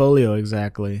is Zenfolio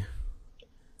exactly?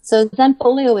 So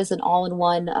Zenfolio is an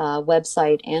all-in-one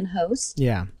website and host.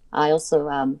 Yeah. I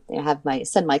also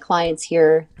send my clients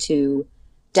here to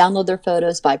download their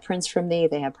photos, buy prints from me.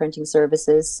 They have printing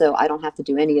services, so I don't have to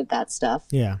do any of that stuff.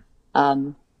 Yeah.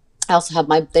 They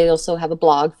also have a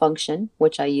blog function,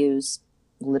 which I use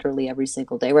literally every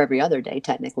single day or every other day,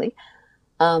 technically.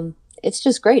 It's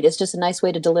just great. It's just a nice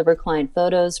way to deliver client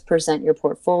photos, present your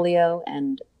portfolio,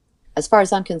 and as far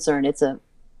as I'm concerned, it's a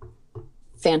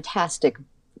fantastic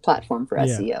platform for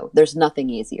SEO. There's nothing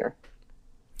easier.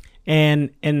 And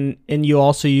you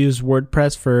also use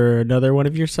WordPress for another one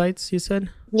of your sites, you said?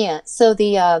 Yeah. So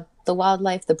the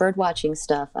wildlife, the bird watching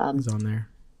stuff is on there.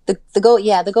 The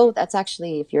goal, that's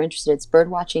actually, if you're interested, it's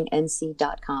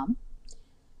birdwatchingnc.com.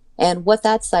 And what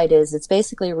that site is, it's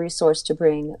basically a resource to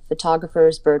bring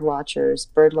photographers, bird watchers,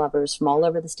 bird lovers from all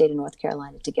over the state of North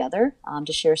Carolina together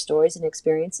to share stories and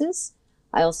experiences.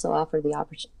 I also offer the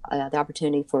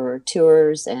opportunity for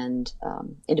tours and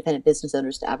independent business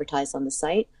owners to advertise on the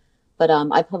site. But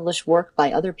I publish work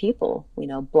by other people, you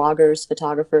know, bloggers,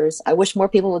 photographers. I wish more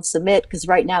people would submit, because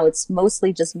right now it's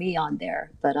mostly just me on there.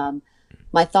 But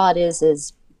my thought is,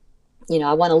 you know,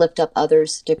 I want to lift up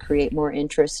others to create more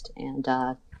interest and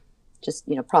just,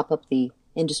 you know, prop up the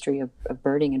industry of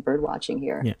birding and bird watching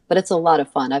here. Yeah. But it's a lot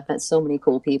of fun. I've met so many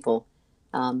cool people.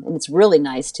 And it's really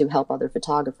nice to help other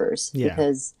photographers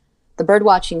because the bird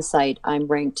watching site, I'm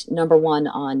ranked #1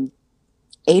 on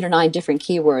 8 or 9 different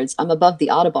keywords. I'm above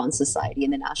the Audubon Society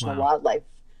and the National Wildlife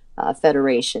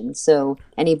Federation. So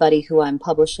anybody who I'm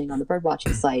publishing on the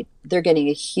birdwatching site, they're getting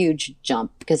a huge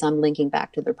jump because I'm linking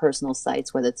back to their personal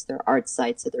sites, whether it's their art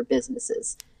sites or their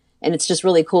businesses. And it's just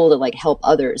really cool to like help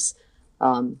others.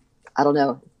 I don't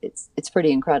know. It's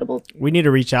pretty incredible. We need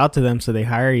to reach out to them so they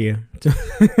hire you.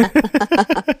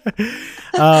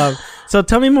 So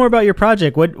tell me more about your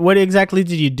project. What exactly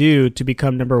did you do to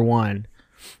become #1?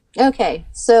 Okay,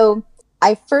 so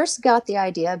I first got the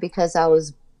idea because I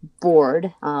was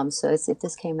bored. So if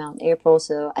this came out in April,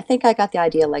 so I think I got the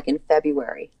idea like in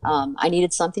February. I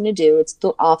needed something to do. It's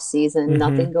the off season,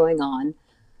 nothing going on.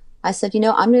 I said,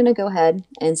 I'm going to go ahead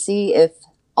and see if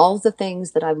all of the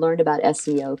things that I've learned about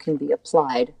SEO can be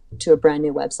applied to a brand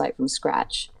new website from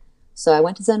scratch. So I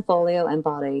went to Zenfolio and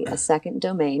bought a second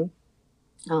domain.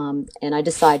 And I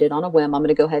decided on a whim, I'm going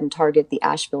to go ahead and target the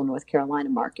Asheville, North Carolina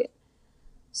market.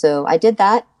 So I did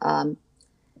that.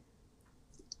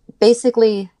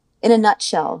 Basically, in a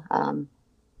nutshell,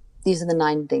 these are the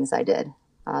 9 things I did.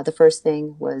 The first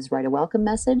thing was write a welcome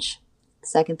message. The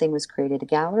second thing was created a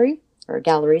gallery, or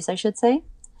galleries, I should say.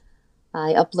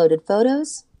 I uploaded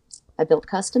photos. I built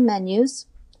custom menus.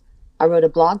 I wrote a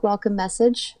blog welcome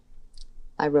message.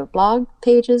 I wrote blog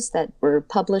pages that were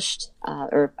published,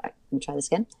 let me try this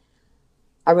again.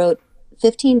 I wrote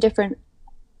 15 different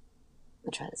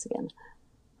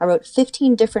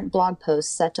blog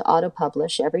posts set to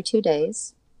auto-publish every 2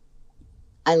 days.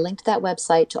 I linked that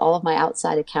website to all of my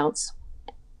outside accounts.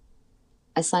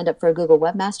 I signed up for a Google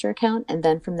Webmaster account, and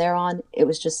then from there on, it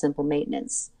was just simple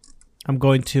maintenance. I'm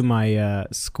going to my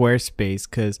Squarespace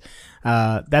because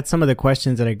that's some of the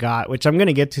questions that I got, which I'm going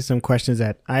to get to some questions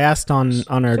that I asked on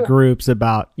our groups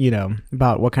about,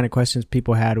 about what kind of questions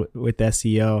people had with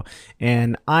SEO.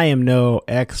 And I am no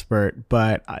expert,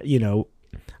 but,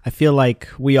 I feel like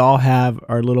we all have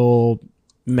our little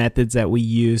methods that we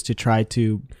use to try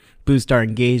to boost our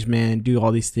engagement, do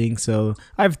all these things. So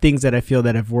I have things that I feel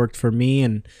that have worked for me,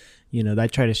 and, I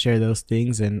try to share those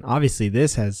things. And obviously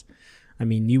this has,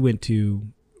 you went to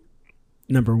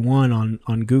number 1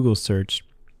 on Google search.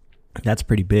 That's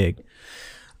pretty big.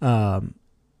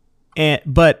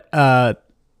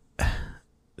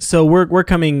 So we're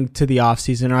coming to the off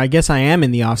season, or I guess I am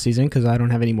in the off season because I don't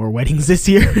have any more weddings this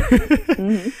year.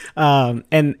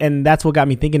 And that's what got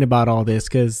me thinking about all this,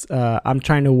 because I'm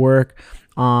trying to work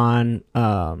on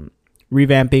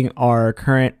revamping our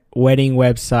current wedding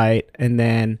website, and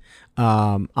then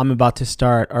I'm about to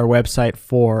start our website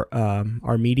for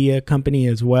our media company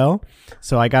as well.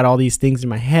 So I got all these things in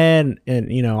my head,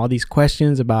 and all these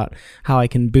questions about how I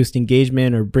can boost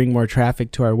engagement or bring more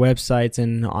traffic to our websites.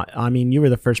 And you were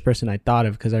the first person I thought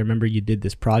of because I remember you did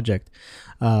this project,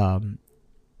 and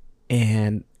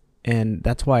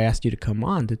that's why I asked you to come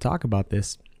on to talk about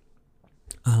this.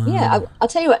 I'll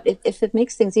tell you what, if it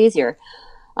makes things easier,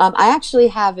 I actually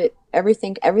have it.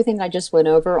 Everything I just went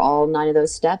over, all 9 of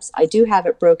those steps, I do have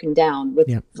it broken down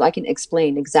so I can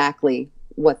explain exactly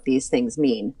what these things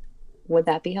mean. Would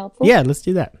that be helpful? Yeah, let's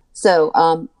do that.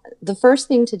 So the first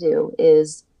thing to do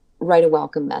is write a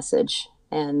welcome message.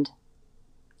 And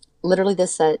literally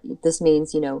this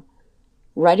means,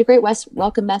 write a great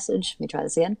welcome message. Let me try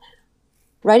this again.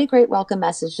 Write a great welcome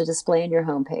message to display on your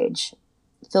homepage.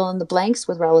 Fill in the blanks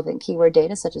with relevant keyword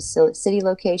data such as city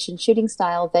location, shooting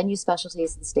style, venue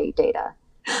specialties, and state data.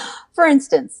 For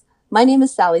instance, my name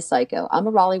is Sally Psycho. I'm a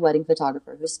Raleigh wedding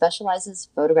photographer who specializes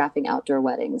photographing outdoor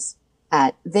weddings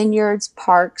at vineyards,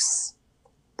 parks,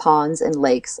 ponds, and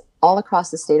lakes all across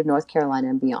the state of North Carolina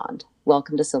and beyond.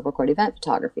 Welcome to Silvercord Event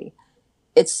Photography.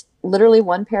 It's literally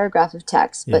 1 paragraph of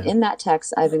text, but in that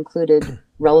text, I've included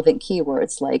relevant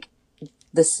keywords like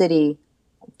the city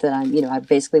that I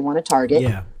basically want to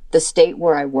target, the state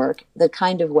where I work, the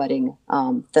kind of wedding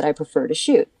that I prefer to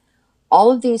shoot.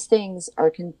 All of these things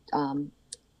are going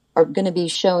to be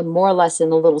shown more or less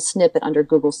in a little snippet under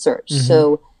Google search. Mm-hmm.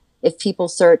 So if people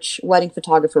search wedding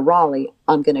photographer Raleigh,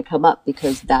 I'm going to come up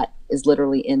because that is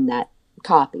literally in that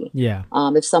copy. Yeah.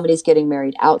 If somebody's getting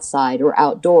married outside or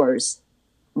outdoors,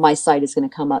 my site is going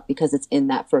to come up because it's in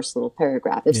that first little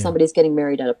paragraph. If somebody's getting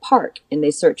married at a park and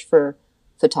they search for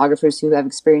photographers who have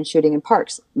experience shooting in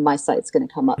parks, my site's going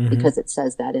to come up because it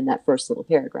says that in that first little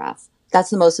paragraph.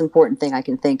 That's the most important thing I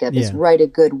can think of is write a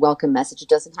good welcome message. It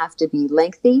doesn't have to be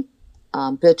lengthy,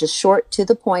 but just short, to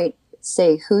the point.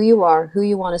 Say who you are, who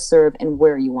you want to serve, and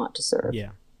where you want to serve.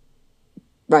 Yeah.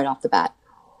 Right off the bat.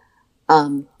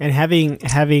 And having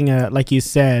like you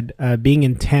said, being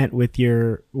intent with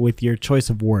your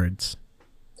choice of words.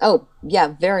 Oh yeah,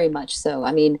 very much so.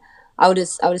 I would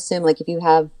assume like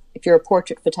if you're a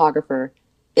portrait photographer,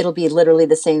 it'll be literally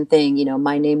the same thing.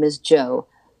 My name is Joe.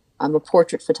 I'm a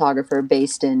portrait photographer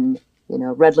based in,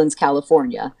 Redlands,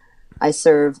 California. I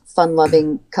serve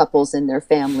fun-loving couples and their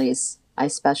families. I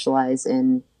specialize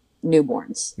in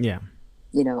newborns. Yeah.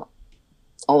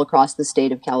 All across the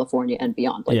state of California and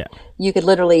beyond. You could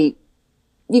literally,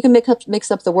 you can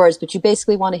mix up the words, but you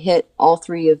basically want to hit all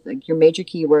 3 of your major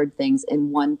keyword things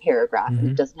in 1 paragraph,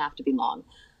 and it doesn't have to be long.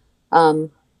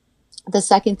 The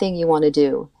second thing you want to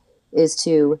do is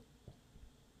to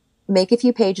make a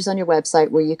few pages on your website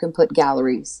where you can put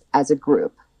galleries as a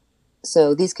group.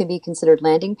 So these can be considered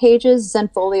landing pages.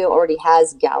 Zenfolio already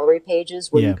has gallery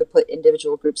pages where you could put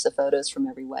individual groups of photos from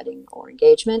every wedding or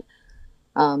engagement.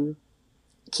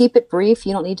 Keep it brief.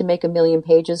 You don't need to make 1 million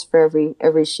pages for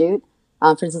every shoot.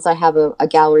 For instance, I have a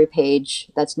gallery page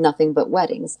that's nothing but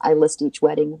weddings. I list each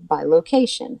wedding by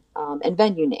location and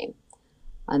venue name.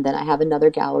 And then I have another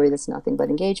gallery that's nothing but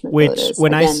engagement photos.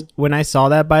 When I saw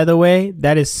that, by the way,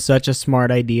 that is such a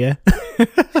smart idea.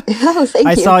 Oh, thank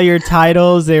you. I saw your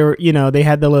titles. They were, they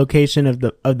had the location of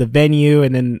the venue,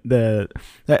 and then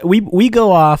we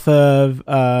go off of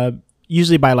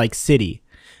usually by like city,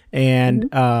 and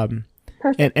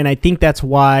Perfect. And I think that's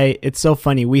why it's so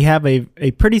funny. We have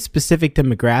a pretty specific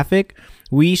demographic.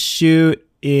 We shoot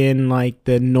in like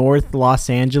the North Los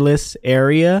Angeles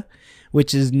area,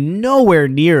 which is nowhere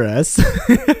near us.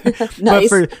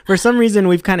 Nice. But for some reason,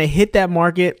 we've kind of hit that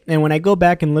market. And when I go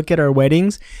back and look at our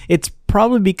weddings, it's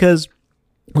probably because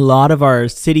a lot of our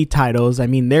city titles, I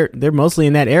mean, they're mostly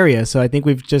in that area. So I think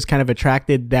we've just kind of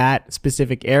attracted that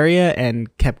specific area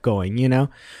and kept going,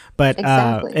 But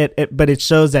exactly. But it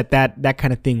shows that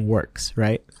kind of thing works,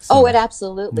 right? So, it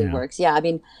absolutely works. Yeah, I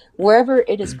mean, wherever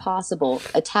it is possible,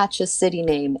 attach a city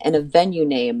name and a venue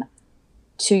name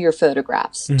to your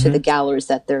photographs, to the galleries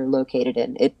that they're located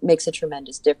in. It makes a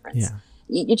tremendous difference.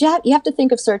 Yeah. You have to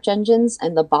think of search engines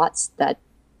and the bots that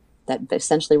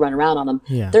essentially run around on them.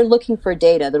 Yeah. They're looking for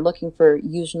data. They're looking for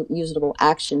usable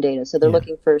action data. So they're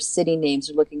looking for city names.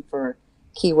 They're looking for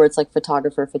keywords like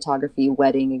photographer, photography,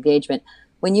 wedding, engagement.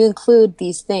 When you include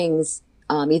these things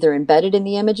either embedded in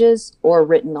the images or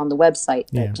written on the website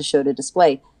to show to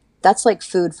display, that's like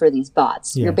food for these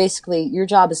bots. Yeah. Your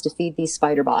job is to feed these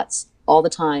spider bots all the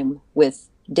time with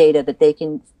data that they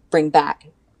can bring back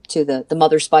to the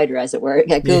mother spider, as it were,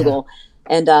 at Google.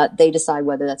 And they decide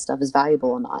whether that stuff is valuable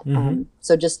or not.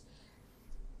 So just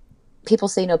people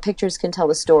say, pictures can tell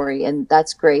a story, and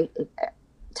that's great.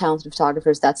 Talented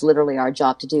photographers, that's literally our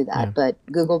job to do that. Yeah. But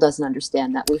Google doesn't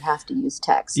understand that we have to use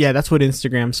text. Yeah, that's what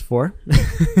Instagram's for.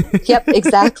 Yep,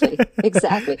 exactly.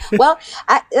 Well,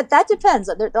 that depends.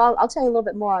 I'll tell you a little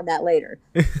bit more on that later.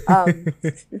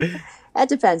 That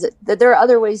depends. There are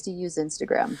other ways to use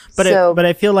Instagram. But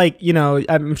I feel like,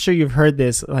 I'm sure you've heard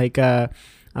this, like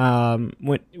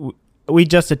when we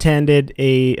just attended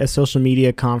a social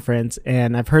media conference,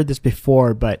 and I've heard this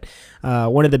before, but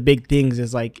one of the big things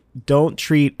is like, don't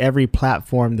treat every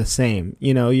platform the same.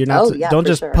 You're not, don't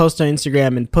just post on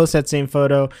Instagram and post that same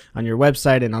photo on your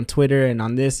website and on Twitter and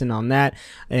on this and on that,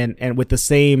 and with the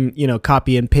same,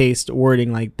 copy and paste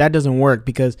wording. Like, that doesn't work,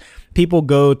 because people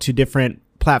go to different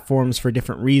platforms for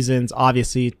different reasons.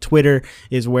 Obviously, Twitter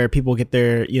is where people get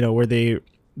their, where they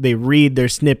read their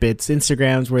snippets.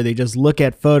 Instagram's where they just look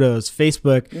at photos.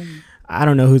 Facebook, I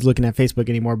don't know who's looking at Facebook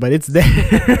anymore, but it's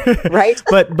there. Right.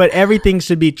 But everything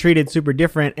should be treated super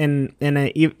different. And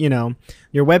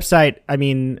your website, I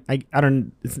mean, I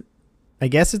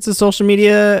guess it's a social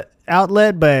media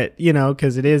outlet, but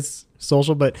because it is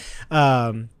social, but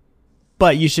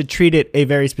you should treat it a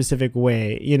very specific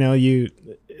way.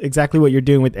 Exactly what you're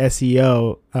doing with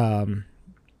SEO.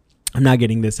 I'm not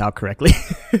getting this out correctly.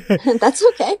 That's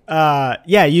okay.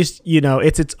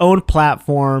 It's its own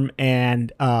platform,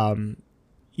 and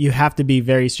you have to be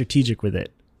very strategic with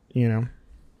it. Yeah.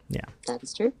 That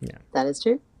is true. Yeah, that is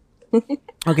true.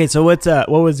 Okay, so what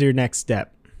was your next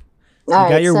step? So you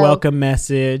got your welcome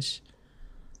message.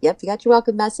 Yep, you got your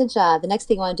welcome message. The next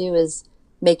thing you want to do is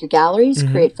make your galleries,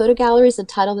 create photo galleries, and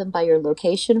title them by your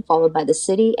location, followed by the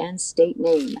city and state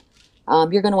name.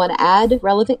 You're going to want to add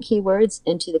relevant keywords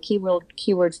into the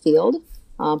keyword field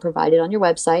provided on your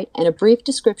website, and a brief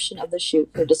description of the shoot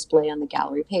for display on the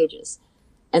gallery pages.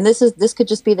 And this could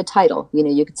just be the title.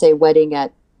 You could say wedding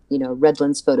at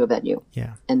Redlands Photo Venue.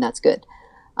 Yeah, and that's good.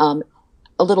 A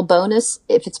little bonus,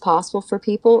 if it's possible for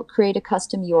people, create a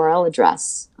custom URL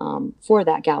address for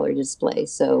that gallery display.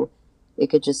 So it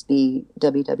could just be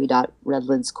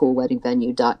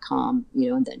www.redlandscoolweddingvenue.com,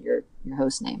 and then your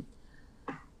host name.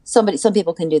 Some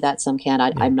people can do that, some can't.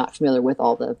 I'm not familiar with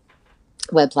all the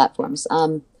web platforms.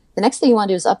 The next thing you want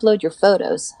to do is upload your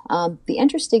photos. The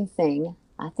interesting thing,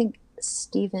 I think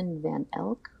Stephen Van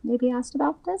Elk maybe asked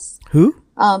about this. Who?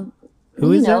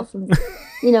 Who is that?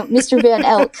 Mr. Van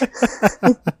Elk.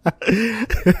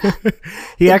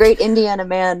 Great Indiana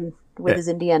man with his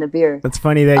Indiana beer. That's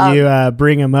funny that you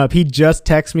bring him up. He just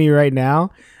texted me right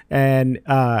now, and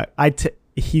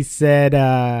he said,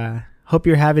 hope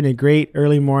you're having a great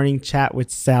early morning chat with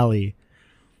Sally.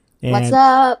 And what's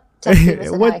up?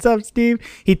 What's up, Steve?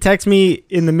 He texted me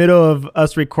in the middle of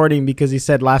us recording because he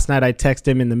said last night I texted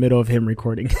him in the middle of him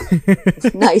recording.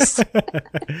 Nice.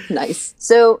 Nice.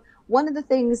 So one of the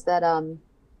things that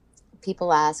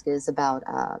people ask is about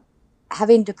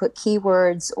having to put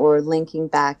keywords or linking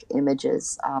back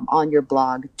images on your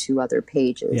blog to other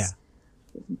pages. Yeah.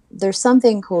 There's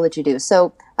something cool that you do.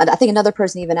 So I think another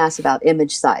person even asked about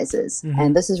image sizes,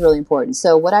 and this is really important.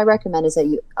 So what I recommend is that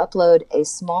you upload a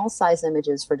small size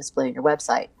images for display on your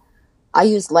website. I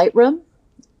use Lightroom,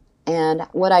 and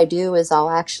what I do is I'll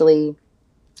actually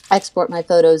export my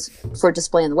photos for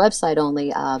display on the website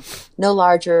only, no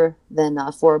larger than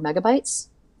 4 megabytes.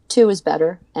 2 is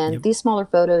better. And these smaller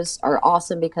photos are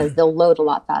awesome because they'll load a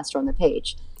lot faster on the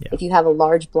page. Yeah. If you have a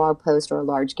large blog post or a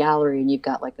large gallery and you've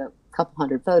got like a couple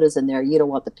hundred photos in there, you don't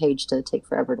want the page to take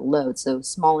forever to load. So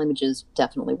small images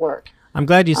definitely work. I'm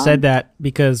glad you said that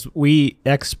because we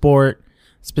export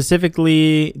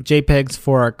specifically JPEGs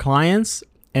for our clients.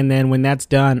 And then when that's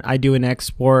done, I do an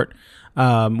export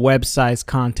web size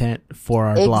content for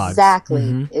our blogs.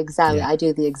 Exactly. Yeah. I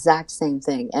do the exact same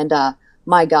thing. And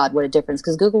my God, what a difference.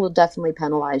 Because Google will definitely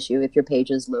penalize you if your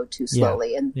pages load too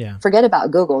slowly. And forget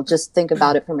about Google. Just think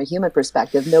about it from a human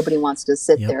perspective. Nobody wants to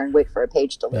sit there and wait for a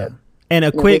page to load. And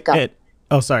a quick...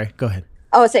 sorry. Go ahead.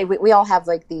 Oh, I say we all have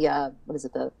like the... what is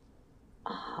it?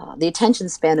 The attention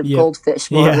span of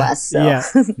goldfish, more or less. So. Yeah,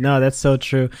 no, that's so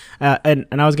true. And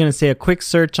I was gonna say a quick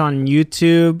search on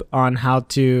YouTube on how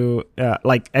to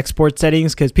like export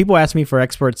settings, because people ask me for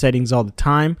export settings all the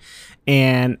time,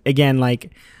 and again,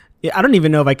 like I don't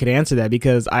even know if I could answer that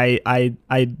because I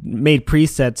made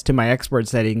presets to my export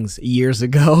settings years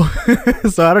ago,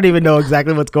 so I don't even know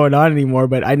exactly what's going on anymore.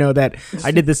 But I know that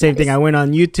I did the same thing. I went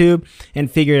on YouTube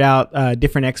and figured out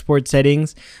different export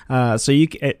settings. So you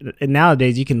can,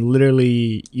 nowadays you can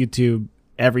literally YouTube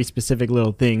every specific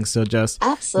little thing. So just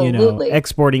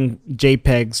exporting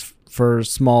JPEGs for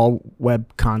small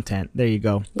web content. There you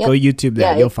go. Go YouTube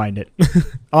that. You'll find it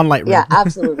on Lightroom. Yeah,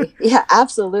 absolutely. Yeah,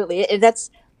 absolutely.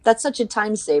 That's such a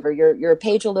time saver. Your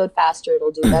page will load faster.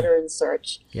 It'll do better in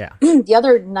search. Yeah. The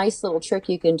other nice little trick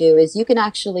you can do is you can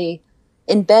actually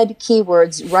embed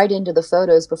keywords right into the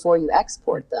photos before you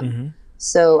export them.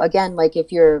 So again, like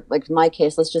if you're, like in my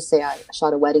case, let's just say I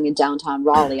shot a wedding in downtown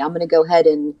Raleigh. I'm going to go ahead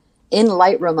and in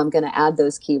Lightroom, I'm going to add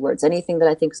those keywords. Anything that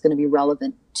I think is going to be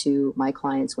relevant to my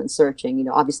clients when searching, you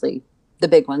know, obviously the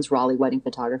big ones, Raleigh wedding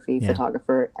photography,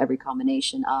 photographer, every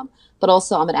combination. But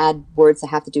also I'm going to add words that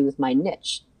have to do with my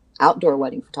niche. Outdoor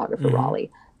wedding photographer,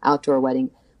 Raleigh, outdoor wedding,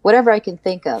 whatever I can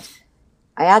think of.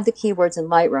 I add the keywords in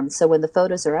Lightroom. So when the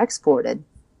photos are exported,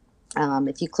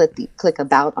 if you click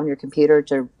about on your computer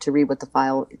to read what the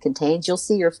file contains, you'll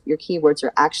see your keywords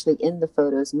are actually in the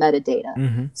photos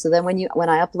metadata. So then when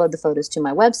I upload the photos to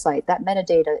my website, that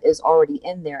metadata is already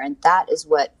in there, and that is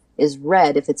what is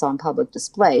read if it's on public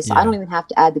display. So I don't even have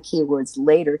to add the keywords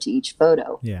later to each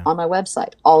photo on my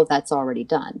website. All of that's already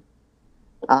done.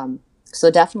 So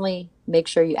definitely make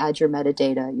sure you add your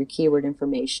metadata, your keyword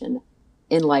information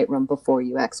in Lightroom before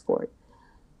you export.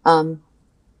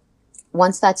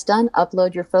 Once that's done,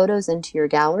 upload your photos into your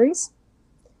galleries.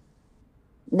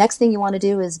 Next thing you want to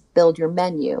do is build your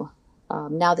menu.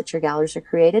 Now that your galleries are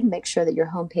created, make sure that your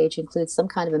homepage includes some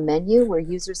kind of a menu where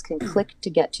users can click to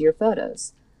get to your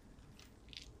photos.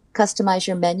 Customize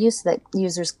your menu so that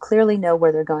users clearly know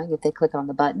where they're going if they click on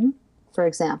the button. For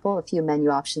example, a few menu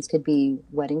options could be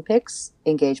wedding pics,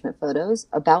 engagement photos,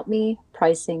 about me,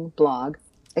 pricing, blog,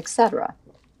 etc.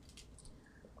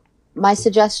 My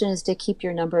suggestion is to keep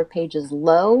your number of pages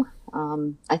low.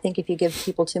 I think if you give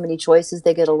people too many choices,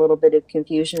 they get a little bit of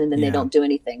confusion and then they don't do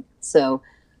anything. So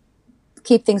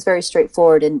keep things very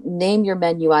straightforward and name your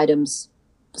menu items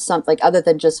something like other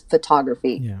than just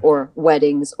photography or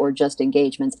weddings or just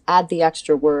engagements. Add the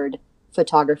extra word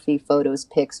photography, photos,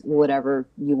 pics, whatever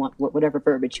you want, whatever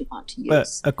verbiage you want to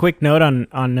use. A quick note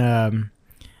on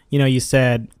you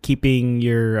said keeping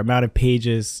your amount of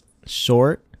pages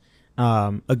short.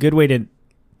 A good way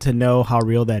to know how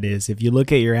real that is, if you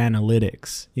look at your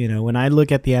analytics. When I look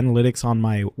at the analytics on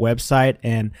my website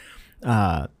and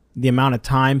the amount of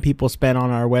time people spend on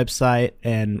our website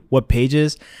and what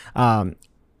pages,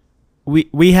 we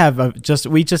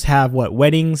just have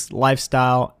weddings,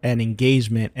 lifestyle, and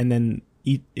engagement, and then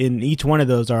in each one of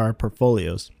those are our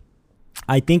portfolios.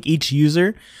 I think each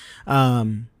user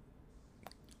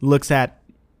looks at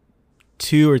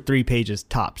 2 or 3 pages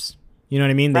tops. You know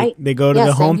what I mean? Right. They go to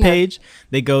the home page.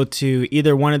 They go to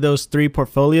either one of those 3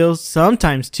 portfolios,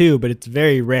 sometimes 2, but it's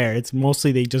very rare. It's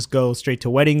mostly they just go straight to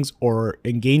weddings or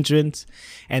engagements,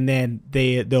 and then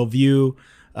they'll view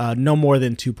no more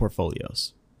than 2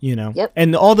 portfolios. you know. Yep.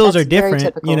 And all those That's are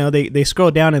different. You know, they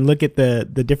scroll down and look at the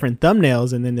different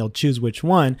thumbnails, and then they'll choose which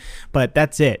one. But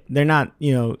that's it. They're not,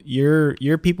 you know,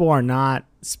 your people are not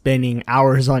spending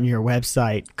hours on your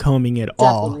website combing it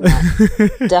all.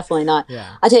 Definitely not.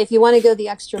 Yeah. I tell you, if you want to go the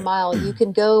extra mile, you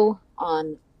can go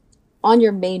on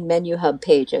your main menu hub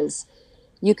pages.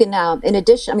 You can now, in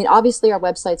addition, I mean, obviously our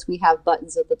websites, we have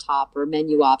buttons at the top or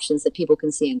menu options that people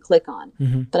can see and click on.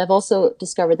 Mm-hmm. But I've also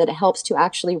discovered that it helps to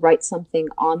actually write something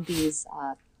on these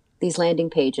landing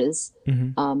pages,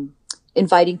 mm-hmm.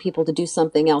 Inviting people to do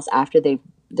something else after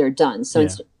they're done. So,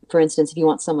 for instance, if you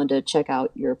want someone to check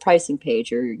out your pricing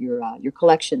page or your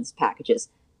collections packages,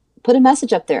 put a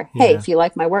message up there. Hey, if you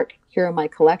like my work, here are my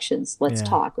collections. Let's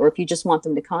talk. Or if you just want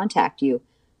them to contact you,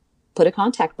 put a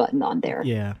contact button on there.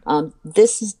 Yeah.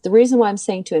 This is the reason why I'm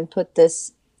saying to input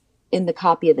this in the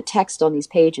copy of the text on these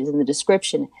pages in the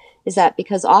description, is that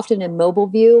because often in mobile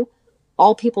view,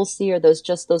 all people see are those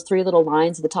three little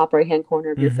lines at the top right hand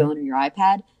corner of your phone or your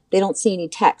iPad. They don't see any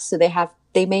text, so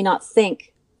they may not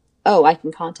think, oh, I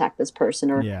can contact this person,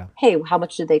 or hey, how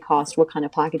much do they cost? What kind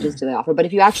of packages do they offer? But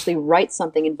if you actually write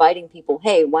something inviting people,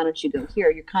 hey, why don't you go here?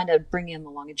 You're kind of bringing them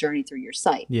along a journey through your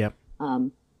site. Yep.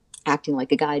 Acting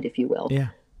like a guide, if you will. Yeah.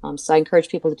 So I encourage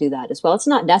people to do that as well. It's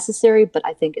not necessary, but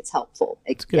I think it's helpful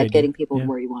at getting people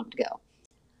where you want them to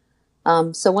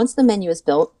go. So once the menu is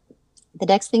built, the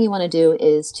next thing you want to do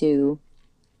is to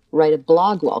write a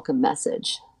blog welcome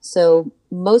message. So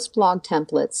most blog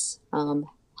templates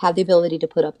have the ability to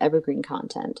put up evergreen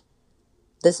content.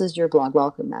 This is your blog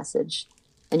welcome message.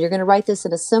 And you're going to write this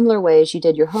in a similar way as you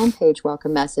did your homepage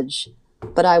welcome message.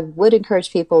 But I would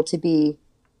encourage people to be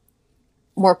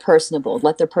more personable,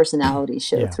 let their personality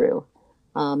show through.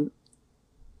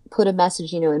 Put a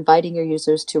message, inviting your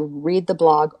users to read the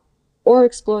blog or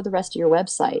explore the rest of your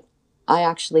website. I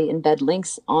actually embed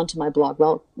links onto my blog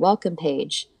welcome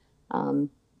page,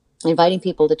 inviting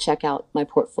people to check out my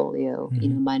portfolio,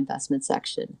 my investment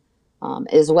section,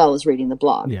 as well as reading the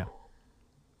blog. Yeah.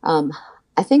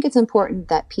 I think it's important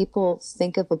that people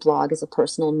think of a blog as a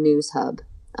personal news hub,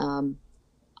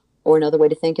 or another way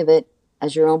to think of it,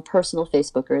 as your own personal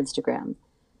Facebook or Instagram.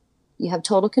 You have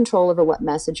total control over what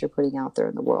message you're putting out there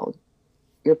in the world.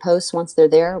 Your posts, once they're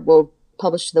there, will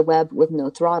publish to the web with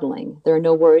no throttling. There are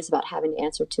no worries about having to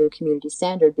answer to a community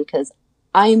standard because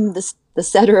I'm the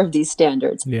setter of these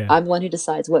standards. Yeah. I'm the one who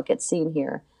decides what gets seen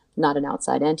here, not an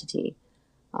outside entity.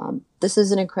 This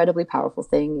is an incredibly powerful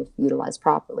thing if utilized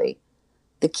properly.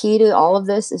 The key to all of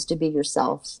this is to be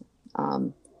yourself.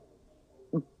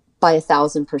 By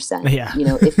 1,000%. Yeah.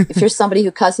 If you're somebody who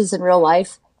cusses in real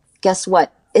life, guess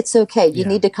what? It's okay. You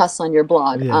need to cuss on your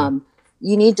blog. Yeah.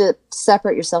 You need to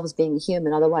separate yourself as being a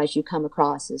human. Otherwise, you come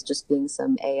across as just being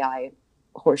some AI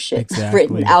horseshit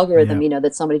written algorithm,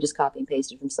 that somebody just copy and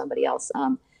pasted from somebody else.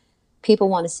 People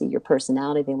want to see your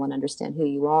personality. They want to understand who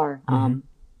you are,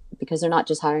 because they're not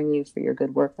just hiring you for your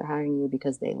good work. They're hiring you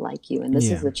because they like you. And this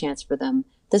is the chance for them.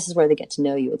 This is where they get to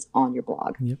know you. It's on your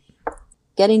blog. Yep.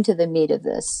 Getting to the meat of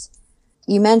this,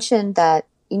 you mentioned that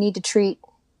you need to treat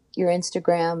your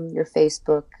Instagram, your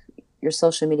Facebook, your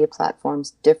social media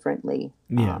platforms differently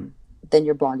than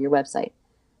your blog, your website.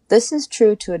 This is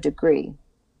true to a degree.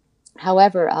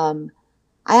 However, I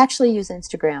actually use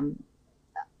Instagram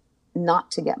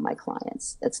not to get my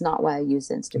clients. That's not why I use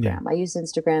Instagram. I use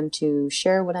Instagram to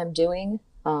share what I'm doing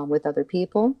with other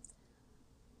people.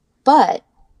 But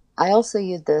I also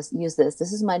use this.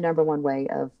 This is my number one way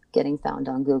of getting found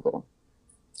on Google.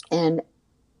 And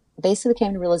basically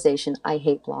came to realization, I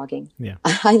hate blogging. Yeah.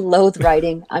 I loathe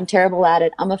writing. I'm terrible at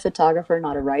it. I'm a photographer,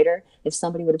 not a writer. If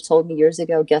somebody would have told me years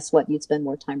ago, guess what? You'd spend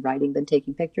more time writing than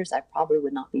taking pictures. I probably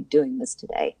would not be doing this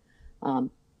today.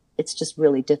 It's just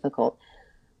really difficult.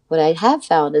 What I have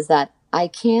found is that I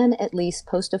can at least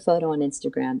post a photo on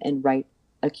Instagram and write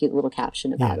a cute little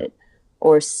caption about it,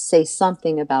 or say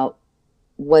something about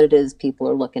what it is people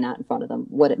are looking at in front of them,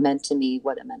 what it meant to me,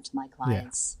 what it meant to my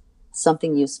clients,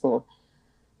 something useful.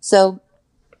 So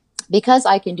because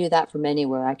I can do that from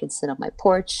anywhere, I can sit on my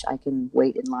porch, I can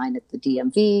wait in line at the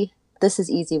DMV. This is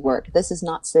easy work. This is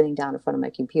not sitting down in front of my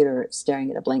computer,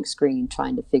 staring at a blank screen,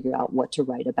 trying to figure out what to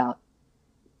write about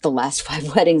the last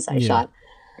 5 weddings I shot.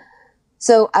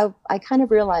 So I kind of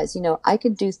realized, I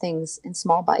could do things in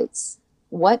small bites.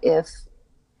 What if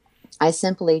I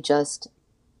simply just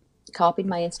copied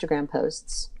my Instagram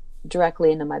posts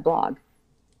directly into my blog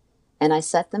and I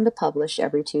set them to publish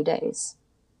every 2 days?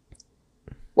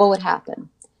 What would happen?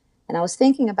 And I was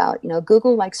thinking about,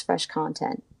 Google likes fresh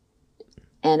content.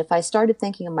 And if I started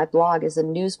thinking of my blog as a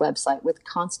news website with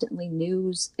constantly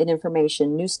news and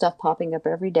information, new stuff popping up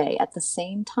every day at the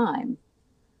same time,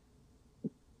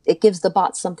 it gives the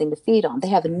bots something to feed on. They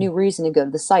have a new reason to go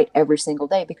to the site every single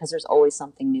day because there's always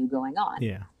something new going on.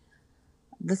 Yeah.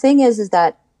 The thing is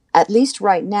that at least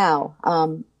right now,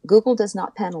 Google does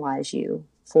not penalize you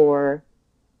for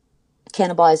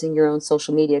cannibalizing your own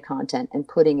social media content and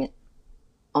putting it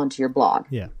onto your blog.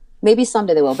 Yeah. Maybe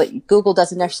someday they will, but Google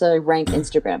doesn't necessarily rank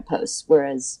Instagram posts,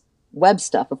 whereas web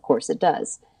stuff, of course, it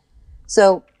does.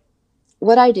 So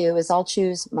what I do is I'll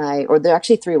choose there are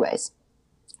actually 3 ways.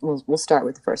 We'll start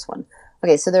with the first one.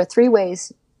 Okay, so there are 3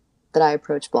 ways that I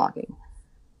approach blogging.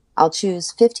 I'll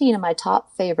choose 15 of my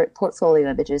top favorite portfolio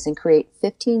images and create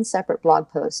 15 separate blog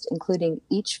posts, including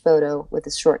each photo with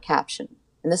a short caption.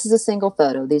 And this is a single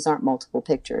photo. These aren't multiple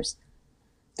pictures.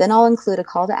 Then I'll include a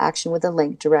call to action with a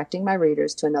link directing my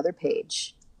readers to another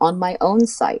page on my own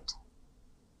site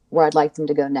where I'd like them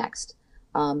to go next.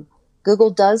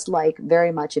 Google does like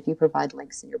very much if you provide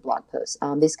links in your blog posts.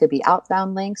 These could be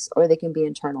outbound links or they can be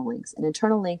internal links. An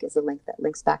internal link is a link that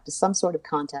links back to some sort of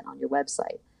content on your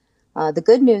website. The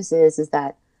good news is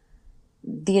that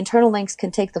the internal links can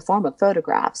take the form of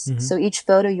photographs. Mm-hmm. So each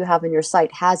photo you have on your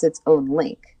site has its own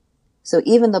link. So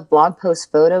even the blog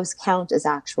post photos count as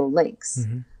actual links.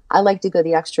 Mm-hmm. I like to go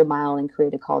the extra mile and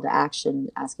create a call to action,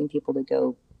 asking people to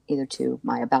go either to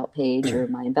my about page or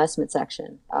my investment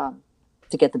section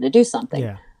to get them to do something.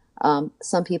 Yeah.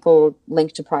 Some people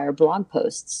link to prior blog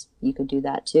posts. You could do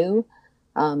that too.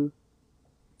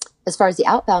 As far as the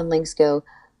outbound links go,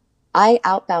 I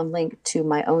outbound link to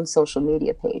my own social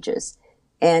media pages.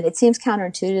 And it seems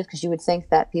counterintuitive because you would think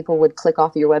that people would click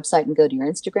off of your website and go to your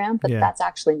Instagram, but that's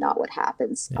actually not what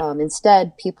happens. Yeah.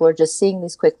 Instead, people are just seeing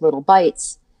these quick little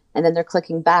bites, and then they're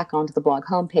clicking back onto the blog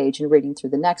homepage and reading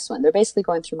through the next one. They're basically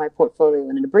going through my portfolio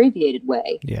in an abbreviated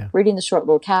way, reading the short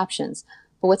little captions.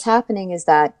 But what's happening is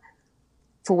that,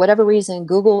 for whatever reason,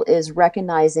 Google is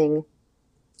recognizing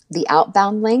the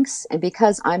outbound links, and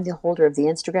because I'm the holder of the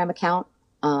Instagram account,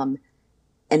 and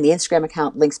the Instagram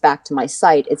account links back to my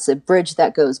site, it's a bridge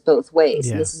that goes both ways.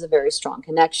 Yeah. And this is a very strong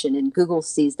connection, and Google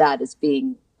sees that as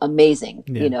being amazing,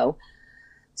 you know?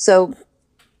 So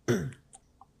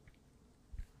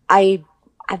I've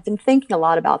been thinking a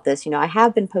lot about this. You know, I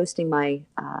have been posting my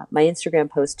Instagram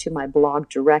posts to my blog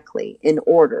directly in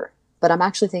order, but I'm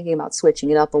actually thinking about switching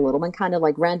it up a little and kind of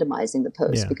like randomizing the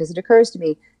posts because it occurs to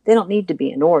me they don't need to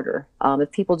be in order.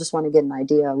 If people just want to get an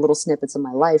idea, little snippets of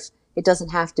my life, it doesn't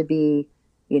have to be,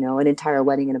 you know, an entire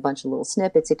wedding and a bunch of little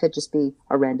snippets. It could just be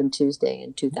a random Tuesday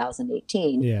in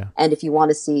 2018. Yeah. And if you want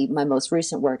to see my most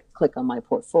recent work, click on my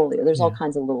portfolio. There's all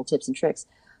kinds of little tips and tricks.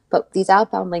 But these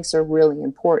outbound links are really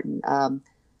important.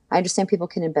 I understand people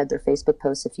can embed their Facebook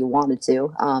posts if you wanted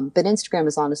to, but Instagram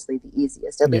is honestly the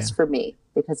easiest, at least for me,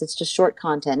 because it's just short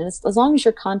content. And as long as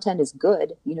your content is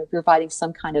good, you know, providing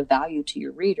some kind of value to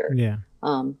your reader,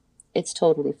 it's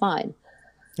totally fine.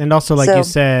 And also, like you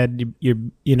said,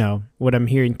 you know, what I'm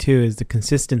hearing too is the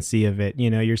consistency of it. You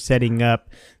know, you're setting up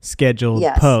scheduled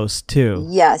posts too.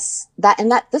 Yes,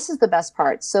 this is the best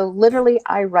part. So literally,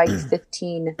 I write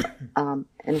 15,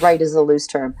 and write is a loose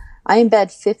term. I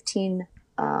embed 15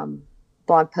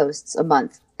 blog posts a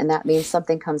month, and that means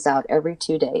something comes out every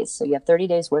 2 days. So you have 30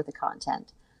 days worth of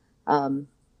content.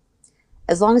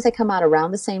 As long as they come out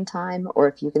around the same time, or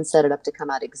if you can set it up to come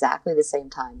out exactly the same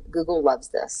time, Google loves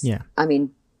this. Yeah, I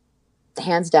mean,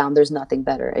 hands down, there's nothing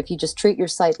better. If you just treat your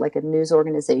site like a news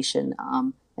organization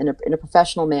in a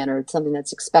professional manner, it's something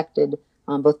that's expected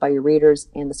both by your readers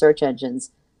and the search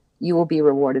engines, you will be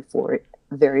rewarded for it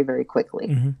very, very quickly.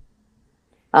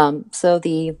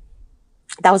 Mm-hmm.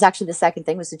 That was actually the second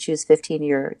thing, was to choose 15 of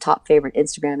your top favorite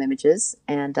Instagram images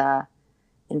and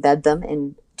embed them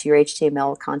into your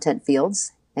HTML content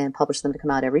fields and publish them to come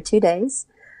out every 2 days.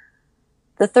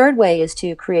 The third way is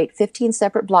to create 15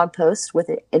 separate blog posts with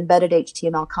embedded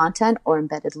HTML content or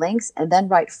embedded links, and then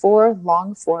write 4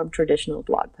 long-form traditional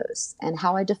blog posts. And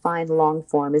how I define long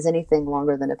form is anything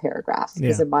longer than a paragraph,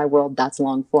 because in my world, that's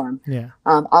long form. Yeah.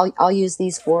 I'll use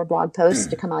these 4 blog posts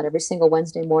to come out every single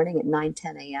Wednesday morning at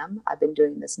 9:10 a.m. I've been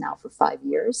doing this now for 5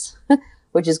 years,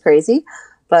 which is crazy.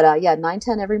 But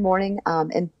 9:10 every morning.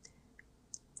 And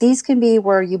these can be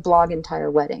where you blog entire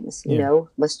weddings. You know,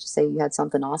 let's just say you had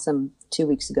something awesome 2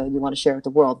 weeks ago and you want to share with the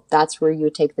world. That's where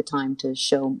you take the time to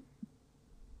show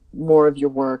more of your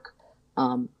work,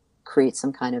 create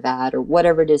some kind of ad or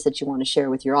whatever it is that you want to share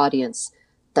with your audience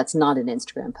that's not an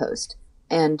Instagram post.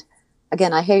 And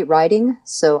again, I hate writing,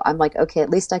 so I'm like, okay, at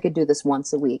least I could do this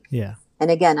once a week. Yeah. And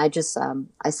again, I just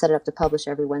I set it up to publish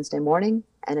every Wednesday morning,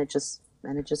 and it just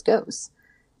goes.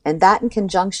 And that in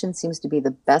conjunction seems to be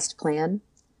the best plan.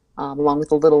 Along with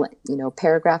the little,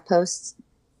 paragraph posts,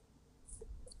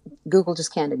 Google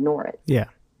just can't ignore it. Yeah.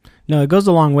 No, it goes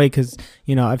a long way because,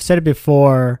 you know, I've said it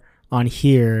before on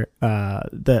here.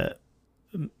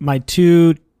 My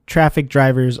two traffic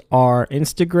drivers are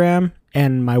Instagram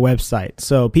and my website.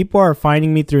 So people are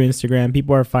finding me through Instagram.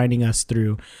 People are finding us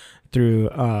through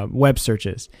web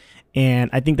searches. And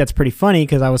I think that's pretty funny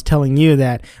because I was telling you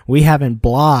that we haven't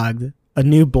blogged a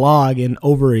new blog in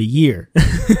over a year.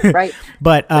 Right.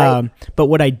 But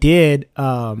what I did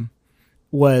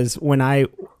was when I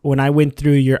went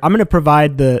through I'm going to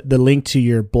provide the link to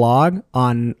your blog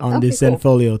on this cool.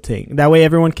 Zenfolio thing. That way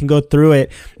everyone can go through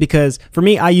it, because for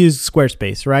me, I use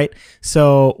Squarespace, right?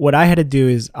 So what I had to do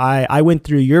is I went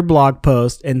through your blog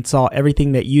post and saw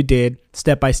everything that you did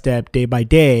step by step, day by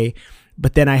day.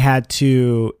 But then I had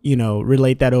to, you know,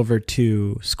 relate that over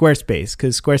to Squarespace,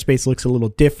 because Squarespace looks a little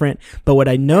different. But what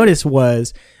I noticed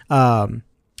was a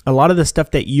lot of the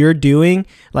stuff that you're doing,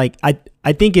 like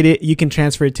I think you can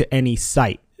transfer it to any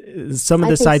site. Some of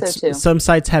the sites, some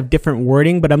sites have different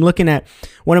wording, but I'm looking at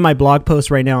one of my blog posts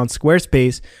right now on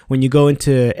Squarespace. When you go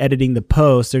into editing the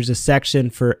post, there's a section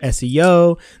for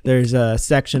SEO, there's a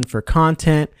section for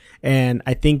content, and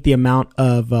I think the amount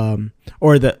of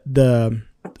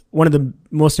one of the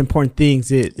most important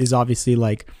things is obviously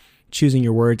like choosing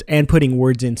your words and putting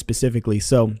words in specifically.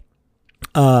 So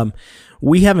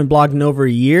we haven't blogged in over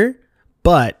a year,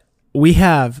 but we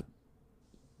have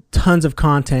tons of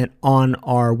content on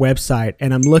our website.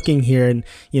 And I'm looking here, and,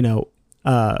 you know,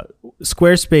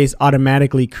 Squarespace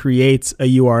automatically creates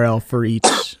a URL for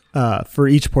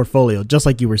each portfolio, just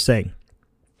like you were saying.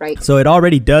 Right. So it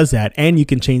already does that, and you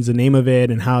can change the name of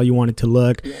it and how you want it to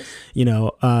look. Yes. You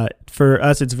know, for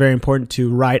us, it's very important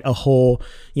to write a whole,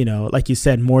 you know, like you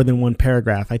said, more than one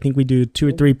paragraph. I think we do 2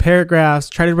 or 3 paragraphs,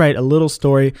 try to write a little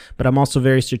story, but I'm also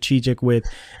very strategic with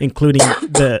including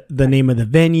the name of the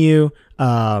venue,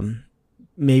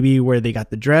 maybe where they got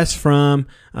the dress from,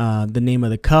 the name of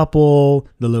the couple,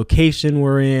 the location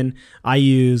we're in. I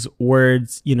use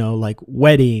words, you know, like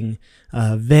wedding,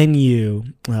 venue,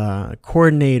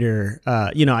 coordinator.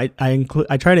 You know,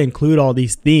 I try to include all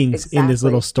these things in this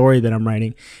little story that I'm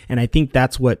writing. And I think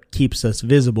that's what keeps us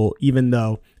visible, even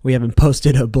though we haven't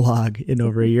posted a blog in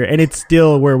over a year. And it's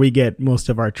still where we get most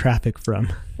of our traffic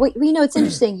from. Well, you know, it's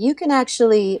interesting. You can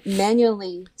actually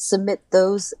manually submit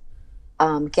those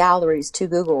galleries to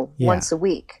Google once a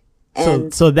week.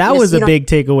 And so that was a big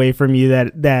takeaway from you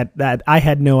that I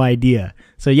had no idea.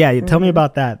 So yeah, tell me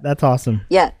about that. That's awesome.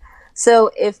 Yeah.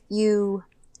 So if you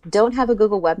don't have a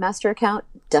Google Webmaster account,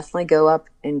 definitely go up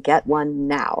and get one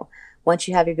now. Once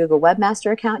you have your Google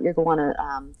Webmaster account, you're going to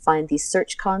want to find the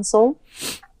Search Console,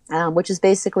 which is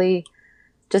basically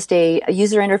just a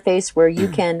user interface where you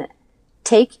can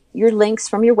take your links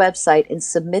from your website and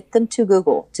submit them to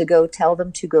Google to go tell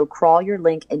them to go crawl your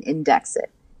link and index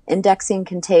it. Indexing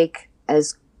can take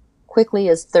as quickly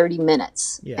as 30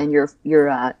 minutes, and your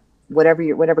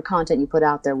whatever content you put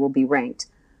out there will be ranked.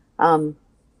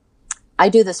 I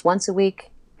do this once a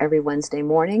week, every Wednesday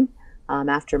morning.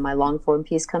 After my long form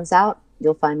piece comes out,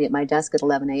 you'll find me at my desk at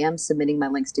 11 a.m. submitting my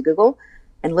links to Google.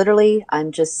 And literally,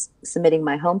 I'm just submitting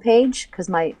my homepage, because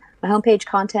my homepage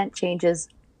content changes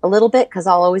a little bit, because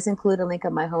I'll always include a link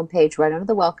on my homepage right under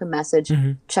the welcome message.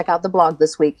 Mm-hmm. Check out the blog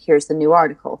this week. Here's the new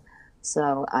article.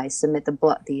 So I submit the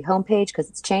homepage because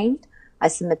it's changed. I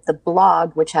submit the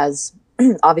blog, which has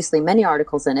obviously many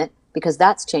articles in it, because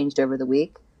that's changed over the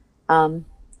week. And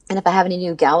if I have any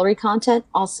new gallery content,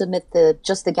 I'll submit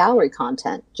just the gallery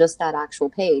content, just that actual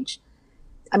page.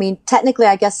 I mean, technically,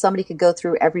 I guess somebody could go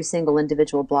through every single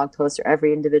individual blog post or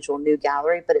every individual new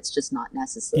gallery, but it's just not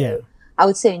necessary. Yeah. I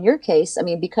would say in your case, I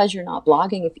mean, because you're not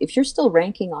blogging, if you're still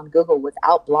ranking on Google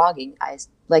without blogging,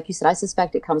 like you said, I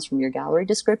suspect it comes from your gallery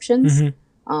descriptions.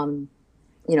 Mm-hmm.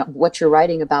 You know, what you're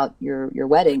writing about your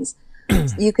weddings.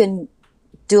 You can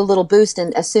do a little boost,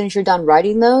 and as soon as you're done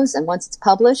writing those, and once it's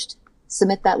published,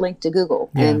 submit that link to Google,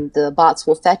 and the bots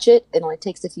will fetch it. It only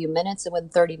takes a few minutes, and within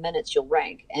 30 minutes, you'll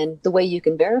rank. And the way you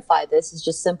can verify this is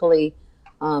just simply,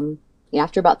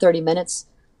 after about 30 minutes,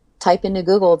 type into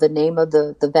Google the name of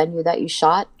the venue that you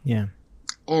shot,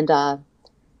 and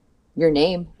your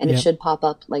name, and it should pop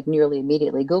up like nearly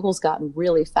immediately. Google's gotten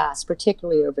really fast,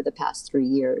 particularly over the past 3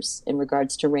 years, in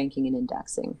regards to ranking and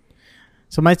indexing.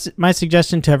 So my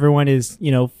suggestion to everyone is,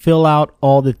 you know, fill out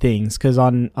all the things, because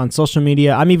on social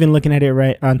media, I'm even looking at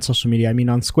it on social media. I mean,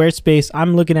 on Squarespace,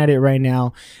 I'm looking at it right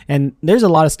now, and there's a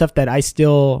lot of stuff that I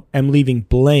still am leaving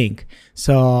blank.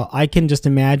 So I can just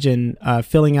imagine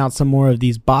filling out some more of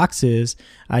these boxes.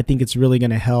 I think it's really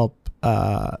going to help,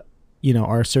 our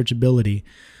searchability.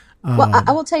 Well,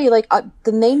 I will tell you, like,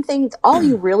 the main thing, all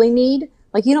you really need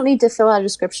Like you don't need to fill out a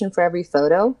description for every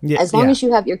photo. As long as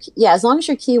you have as long as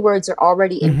your keywords are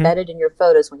already embedded in your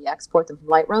photos when you export them from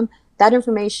Lightroom, that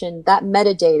information, that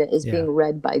metadata is being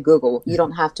read by Google. You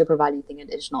don't have to provide anything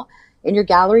additional. In your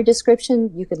gallery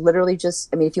description, you could literally just,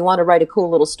 I mean, if you want to write a cool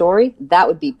little story, that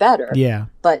would be better. Yeah.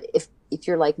 But if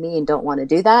you're like me and don't want to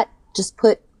do that, just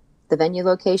put the venue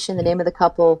location, the name of the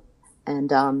couple,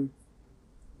 and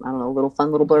I don't know, a little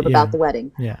fun little blurb about the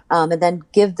wedding. Yeah. And then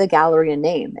give the gallery a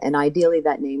name. And ideally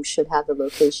that name should have the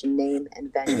location, name,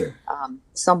 and venue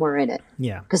somewhere in it.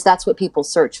 Yeah. Because that's what people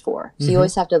search for. So you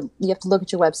always have to look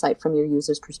at your website from your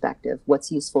user's perspective.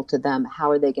 What's useful to them?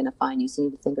 How are they going to find you? So you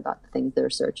need to think about the things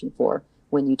they're searching for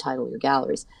when you title your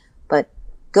galleries. But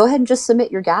go ahead and just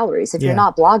submit your galleries. If you're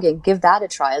not blogging, give that a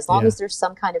try. As long as there's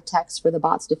some kind of text for the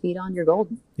bots to feed on, you're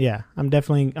golden. Yeah, I'm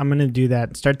going to do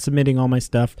that. Start submitting all my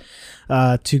stuff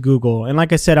to Google. And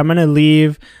like I said, I'm going to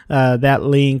leave that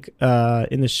link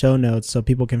in the show notes so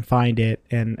people can find it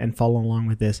and follow along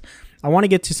with this. I want to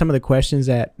get to some of the questions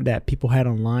that people had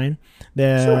online.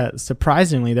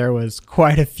 Surprisingly, there was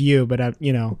quite a few, but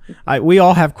we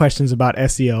all have questions about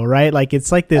SEO, right? Like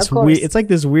it's like this it's like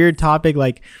this weird topic.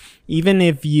 Like even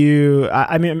if you,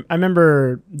 I mean, I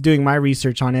remember doing my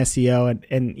research on SEO,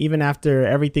 and even after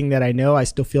everything that I know, I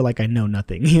still feel like I know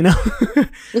nothing,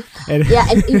 and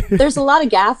there's a lot of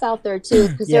gaff out there too,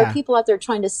 because there are people out there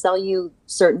trying to sell you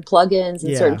certain plugins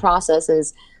and certain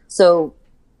processes. So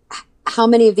how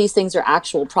many of these things are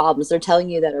actual problems? They're telling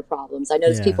you that are problems. I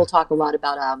notice people talk a lot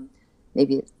about,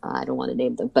 maybe I don't want to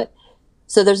name them, but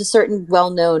so there's a certain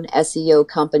well-known SEO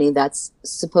company that's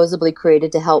supposedly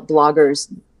created to help bloggers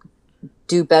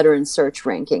do better in search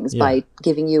rankings by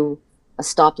giving you a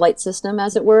stoplight system,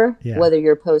 as it were. Whether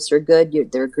your posts are good,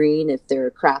 they're green. If they're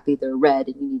crappy, they're red,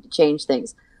 and you need to change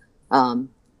things.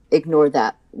 Ignore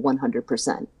that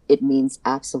 100%. It means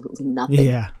absolutely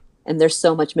nothing. And there's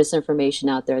so much misinformation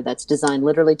out there that's designed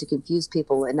literally to confuse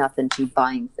people enough into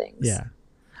buying things.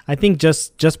 I think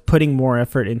just putting more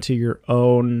effort into your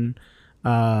own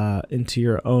website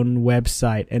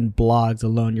and blogs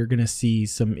alone, you're going to see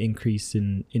some increase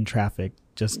in traffic.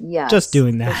 Just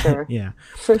doing that. For sure.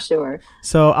 For sure.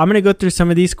 So I'm going to go through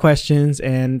some of these questions,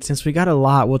 and since we got a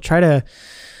lot, we'll try to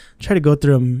go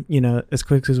through them, as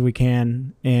quick as we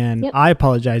can. And I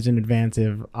apologize in advance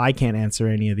if I can't answer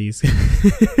any of these,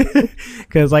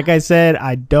 because like I said,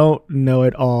 I don't know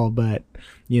it all, but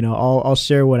I'll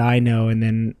share what I know, and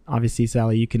then obviously,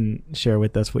 Sally, you can share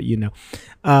with us what you know.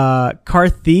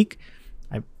 Karthik,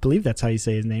 I believe that's how you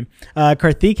say his name.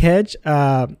 Karthik Hedge,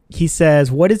 he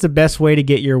says, what is the best way to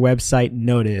get your website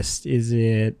noticed? Is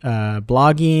it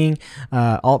blogging,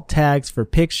 alt tags for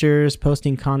pictures,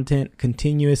 posting content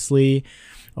continuously?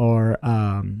 Or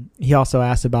he also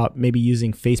asked about maybe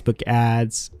using Facebook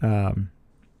ads.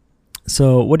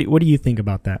 So what do you think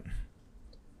about that?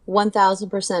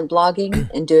 1,000% blogging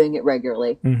and doing it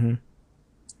regularly.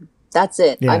 That's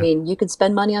it. I mean, you can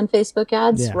spend money on Facebook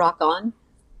ads, rock on.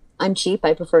 I'm cheap.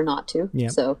 I prefer not to.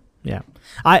 So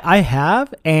I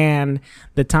have, and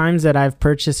the times that I've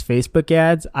purchased Facebook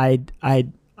ads, I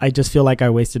just feel like I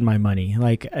wasted my money.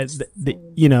 Like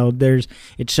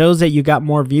it shows that you got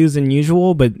more views than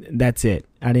usual, but that's it.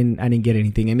 I didn't get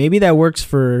anything, and maybe that works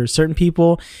for certain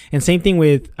people. And same thing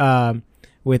with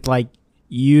like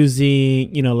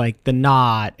using like the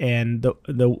Knot and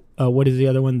the what is the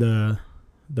other one, the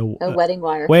Wedding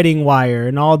Wire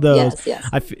and all those. Yes.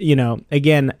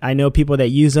 Again, I know people that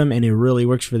use them and it really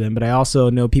works for them, but I also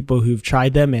know people who've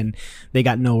tried them and they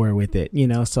got nowhere with it.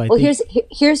 So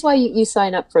here's why you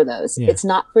sign up for those. It's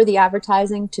not for the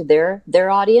advertising to their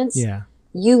audience.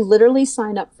 You literally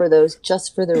sign up for those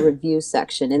just for the review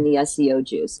section in the SEO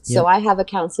juice. So I have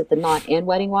accounts at the Knot and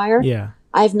Wedding Wire.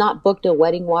 I have not booked a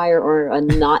Wedding Wire or a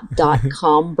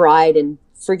Knot.com bride in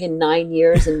friggin' 9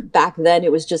 years, and back then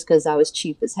it was just because I was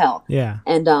cheap as hell.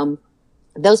 And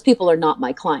those people are not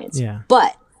my clients.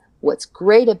 But what's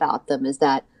great about them is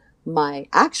that my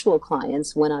actual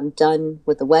clients, when I'm done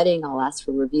with the wedding, I'll ask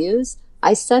for reviews.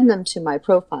 I send them to my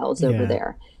profiles over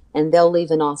there, and they'll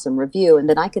leave an awesome review, and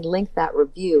then I can link that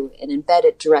review and embed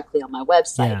it directly on my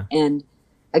website. And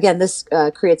again, this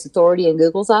creates authority in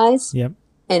Google's eyes.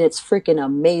 And it's freaking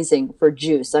amazing for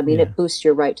juice. I mean, it boosts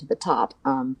you right to the top.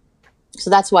 So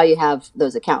that's why you have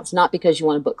those accounts, not because you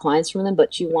want to book clients from them,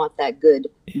 but you want that good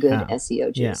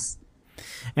SEO juice.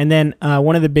 And then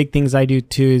one of the big things I do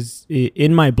too is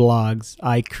in my blogs,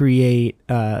 I create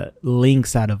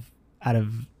links out of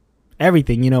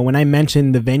everything. When I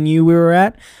mentioned the venue we were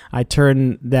at, I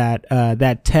turn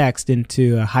that text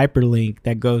into a hyperlink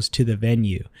that goes to the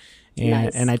venue,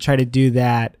 and I try to do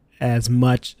that as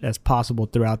much as possible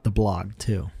throughout the blog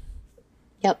too.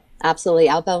 Yep, absolutely.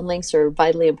 Outbound links are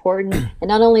vitally important. And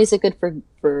not only is it good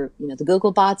for the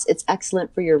Google bots, it's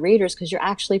excellent for your readers because you're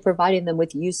actually providing them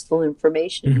with useful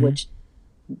information, which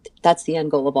that's the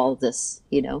end goal of all of this,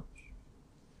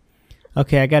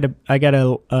 Okay, I got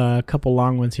a couple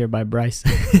long ones here by Bryce.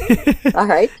 All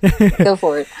right, go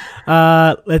for it.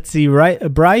 Let's see.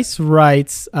 Bryce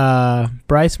writes.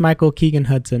 Bryce Michael Keegan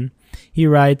Hudson. He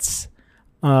writes,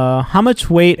 "How much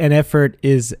weight and effort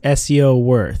is SEO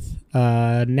worth?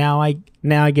 Now I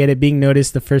get it. Being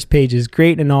noticed, the first page is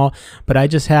great and all, but I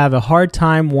just have a hard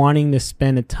time wanting to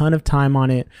spend a ton of time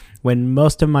on it when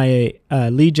most of my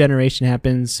lead generation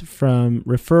happens from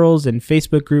referrals and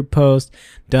Facebook group posts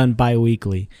done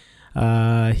bi-weekly."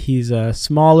 He's a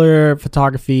smaller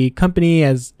photography company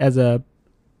as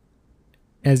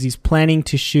he's planning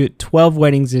to shoot 12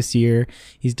 weddings this year.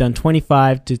 He's done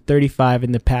 25 to 35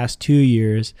 in the past 2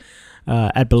 years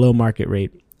at below market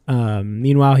rate.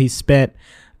 Meanwhile, he has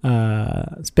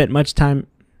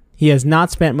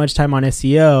not spent much time on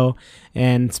SEO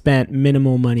and spent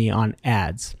minimal money on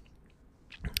ads.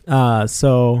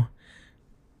 So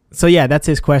yeah, that's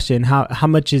his question. How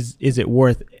much is it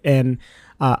worth? And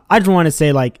I just want to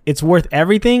say, like, it's worth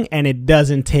everything, and it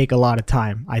doesn't take a lot of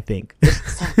time, I think.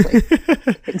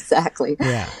 Exactly.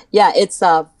 Yeah. Yeah. It's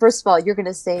first of all, you're going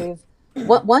to save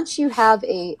once you have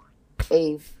a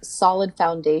solid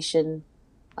foundation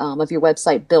of your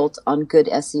website built on good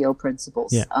SEO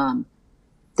principles. Yeah.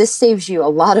 This saves you a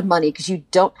lot of money because you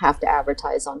don't have to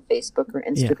advertise on Facebook or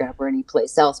Instagram or any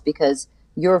place else, because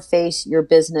your face, your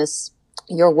business,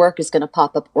 your work is going to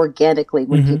pop up organically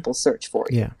when people search for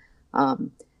you. Yeah.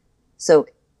 So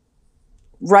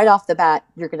right off the bat,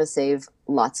 you're going to save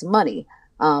lots of money.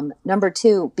 Number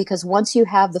two, because once you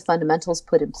have the fundamentals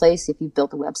put in place, if you've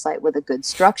built a website with a good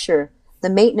structure, the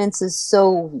maintenance is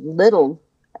so little,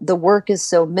 the work is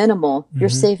so minimal, you're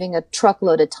saving a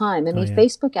truckload of time. I mean,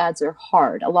 Facebook ads are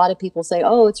hard. A lot of people say,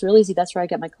 oh, it's real easy. That's where I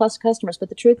get my customers. But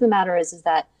the truth of the matter is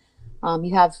that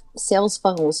you have sales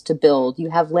funnels to build.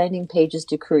 You have landing pages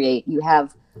to create. You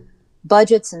have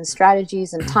budgets and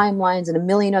strategies and timelines and a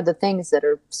million other things that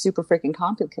are super freaking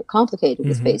complicated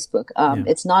with Facebook.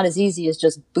 It's not as easy as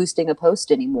just boosting a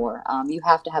post anymore. You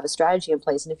have to have a strategy in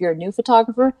place. And if you're a new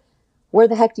photographer, where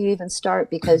the heck do you even start?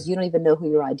 Because you don't even know who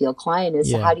your ideal client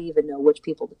is. So how do you even know which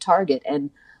people to target? And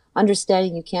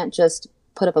understanding you can't just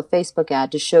put up a Facebook ad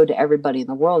to show to everybody in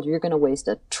the world. You're going to waste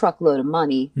a truckload of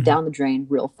money down the drain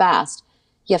real fast.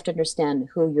 You have to understand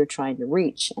who you're trying to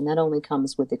reach. And that only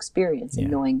comes with experience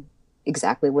and knowing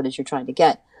exactly what it is you're trying to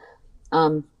get.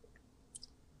 Can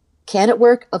it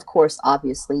work? Of course,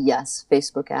 obviously, yes.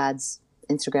 Facebook ads,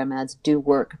 Instagram ads do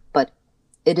work, but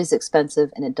it is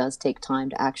expensive and it does take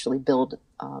time to actually build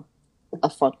a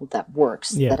funnel that works,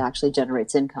 that actually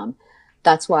generates income.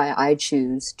 That's why I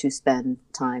choose to spend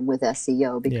time with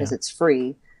SEO, because it's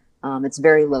free. It's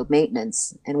very low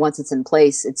maintenance. And once it's in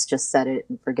place, it's just set it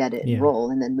and forget it and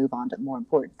roll, and then move on to more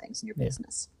important things in your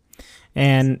business.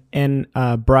 And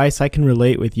Bryce, I can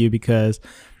relate with you because,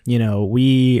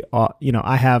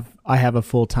 I have a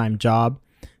full-time job.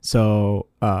 So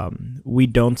we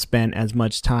don't spend as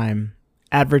much time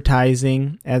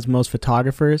advertising as most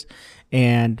photographers,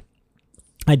 and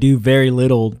I do very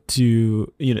little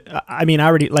to, I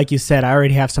already, like you said, I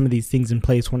already have some of these things in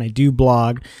place. When I do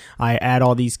blog, I add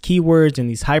all these keywords and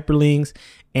these hyperlinks,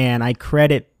 and I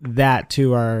credit that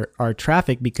to our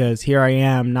traffic, because here I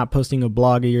am not posting a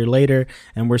blog a year later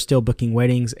and we're still booking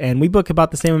weddings, and we book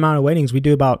about the same amount of weddings. We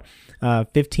do about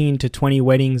 15 to 20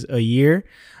 weddings a year.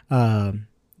 And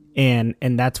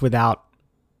that's without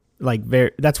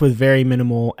that's with very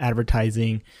minimal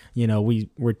advertising.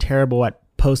 We're terrible at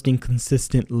posting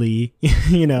consistently,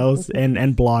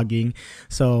 and blogging.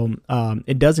 So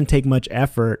it doesn't take much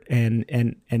effort, and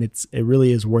it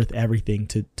really is worth everything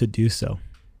to do so.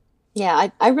 Yeah,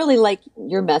 I really like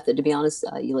your method, to be honest,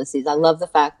 Ulysses. I love the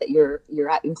fact that you're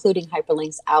including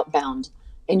hyperlinks outbound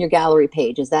in your gallery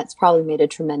pages. That's probably made a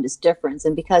tremendous difference.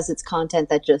 And because it's content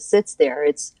that just sits there,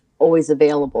 it's always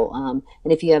available.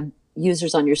 And if you have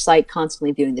users on your site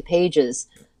constantly viewing the pages,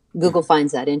 Google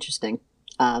finds that interesting.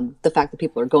 The fact that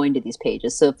people are going to these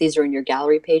pages. So if these are in your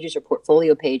gallery pages or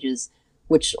portfolio pages,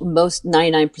 which most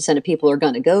 99% of people are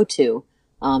going to go to,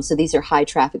 so these are high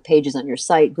traffic pages on your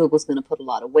site, Google's going to put a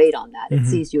lot of weight on that. It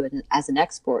sees you as an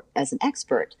expert.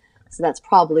 So that's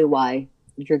probably why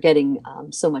you're getting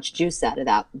so much juice out of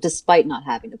that, despite not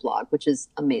having a blog, which is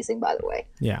amazing, by the way.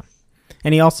 Yeah.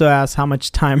 And he also asks, how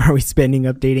much time are we spending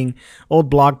updating old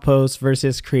blog posts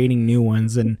versus creating new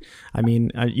ones? And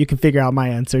you can figure out my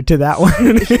answer to that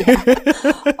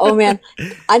one. Oh man,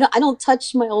 I don't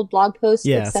touch my old blog posts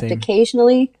except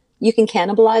occasionally. you can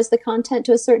cannibalize the content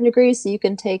to a certain degree. So you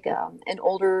can take an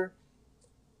older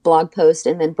blog post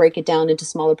and then break it down into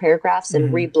smaller paragraphs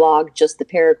and reblog just the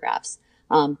paragraphs.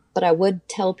 But I would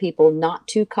tell people not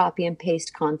to copy and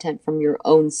paste content from your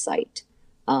own site,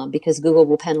 because Google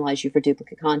will penalize you for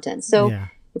duplicate content. So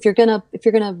if you're gonna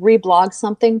reblog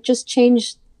something, just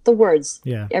change the words.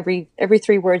 Yeah. Every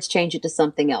 3 words, change it to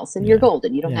something else, and you're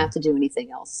golden. You don't have to do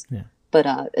anything else. Yeah. But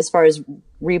as far as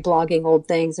reblogging old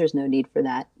things, there's no need for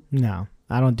that. No,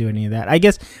 I don't do any of that. I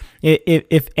guess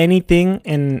if anything,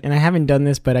 and I haven't done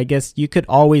this, but I guess you could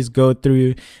always go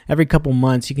through every couple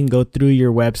months. You can go through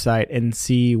your website and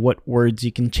see what words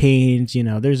you can change. You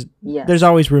know, there's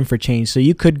always room for change. So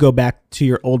you could go back to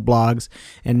your old blogs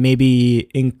and maybe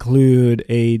include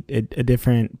a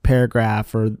different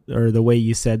paragraph or the way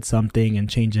you said something and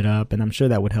change it up. And I'm sure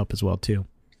that would help as well too.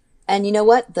 And you know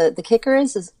what? The kicker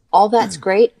is all that's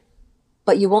great,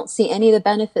 but you won't see any of the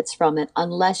benefits from it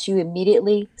unless you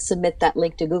immediately submit that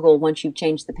link to Google once you've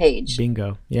changed the page.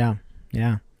 Bingo. Yeah,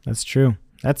 that's true.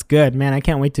 That's good, man. I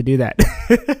can't wait to do that.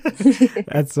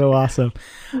 That's so awesome.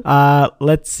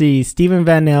 Let's see. Stephen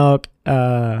Van Elk.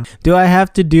 Do I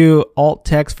have to do alt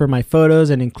text for my photos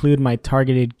and include my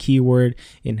targeted keyword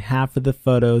in half of the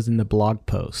photos in the blog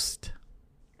post?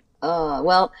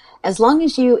 Well, as long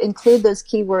as you include those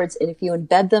keywords and if you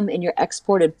embed them in your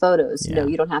exported photos, no,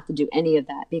 you don't have to do any of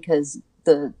that, because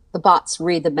the bots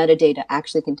read the metadata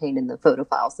actually contained in the photo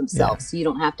files themselves. So you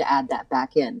don't have to add that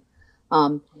back in.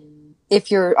 If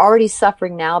you're already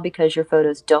suffering now because your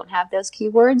photos don't have those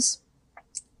keywords,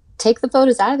 take the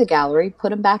photos out of the gallery, put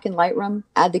them back in Lightroom,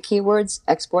 add the keywords,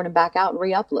 export them back out and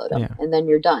re-upload them, and then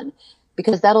you're done.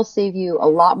 Because that'll save you a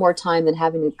lot more time than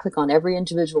having to click on every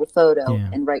individual photo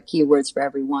and write keywords for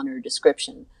every one or a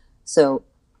description. So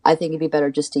I think it'd be better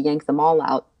just to yank them all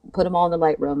out, put them all in the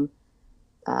Lightroom,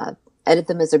 edit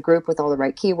them as a group with all the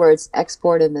right keywords,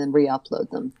 export them, and then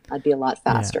re-upload them. I'd be a lot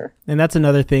faster. And that's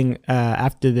another thing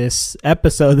after this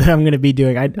episode that I'm going to be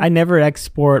doing. I never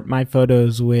export my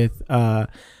photos with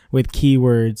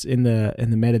keywords in the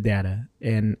metadata,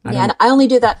 and I only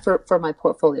do that for my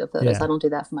portfolio photos. I don't do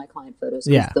that for my client photos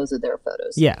because those are their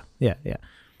photos. Yeah.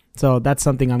 So that's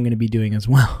something I'm going to be doing as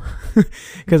well,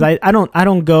 because I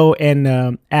don't go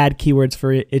and add keywords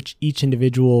for each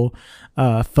individual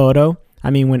photo. I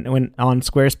mean, when on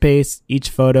Squarespace, each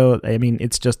photo, I mean,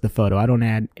 it's just the photo. I don't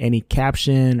add any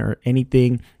caption or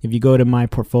anything. If you go to my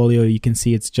portfolio, you can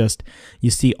see you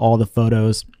see all the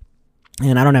photos.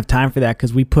 And I don't have time for that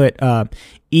because we put for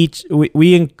each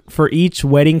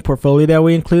wedding portfolio that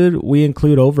we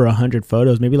include over 100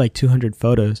 photos, maybe like 200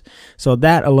 photos. So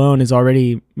that alone is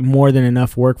already more than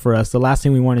enough work for us. The last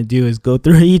thing we want to do is go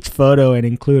through each photo and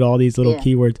include all these little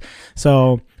keywords.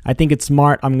 So I think it's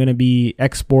smart. I'm going to be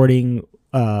exporting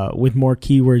with more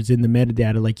keywords in the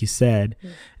metadata, like you said,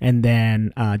 and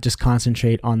then just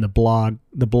concentrate on the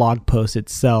blog post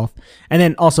itself, and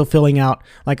then also filling out,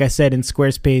 like I said, in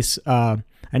Squarespace.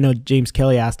 I know James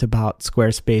Kelly asked about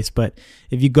Squarespace, but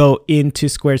if you go into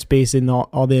Squarespace in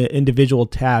all the individual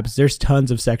tabs, there's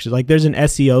tons of sections. Like there's an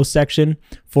SEO section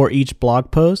for each blog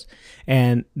post,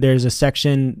 and there's a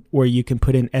section where you can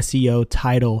put in SEO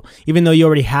title. Even though you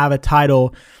already have a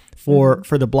title for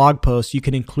the blog post, you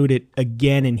can include it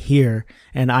again in here,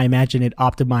 and I imagine it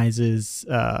optimizes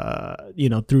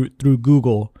through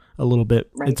Google a little bit.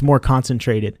 Right. It's more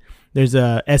concentrated. There's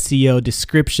a SEO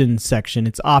description section.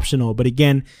 It's optional, but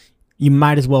again, you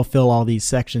might as well fill all these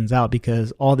sections out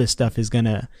because all this stuff is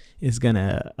gonna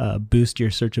boost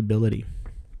your searchability.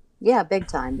 Yeah, big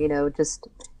time. Just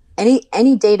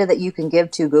any data that you can give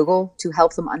to Google to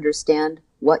help them understand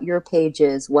what your page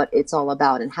is, what it's all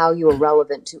about, and how you are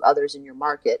relevant to others in your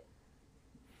market.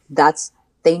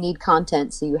 They need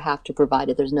content, so you have to provide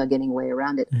it. There's no getting away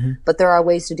around it. But there are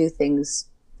ways to do things,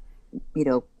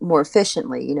 more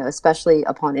efficiently, especially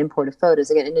upon import of photos.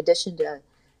 Again, in addition to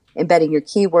embedding your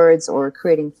keywords or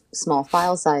creating small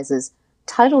file sizes,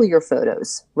 title your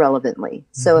photos relevantly.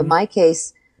 So in my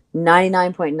case,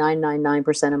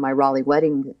 99.999% of my Raleigh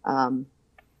wedding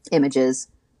images,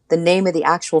 the name of the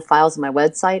actual files on my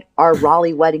website are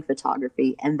Raleigh Wedding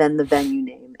Photography, and then the venue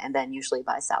name, and then usually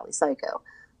by Sally Psycho.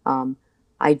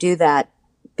 I do that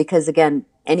because, again,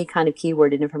 any kind of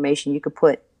keyword and information you could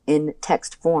put in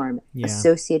text form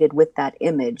associated with that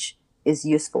image is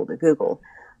useful to Google.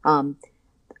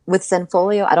 With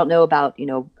Zenfolio, I don't know about,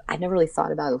 I never really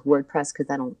thought about it with WordPress because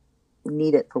I don't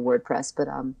need it for WordPress, but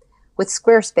with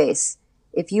Squarespace,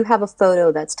 if you have a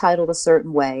photo that's titled a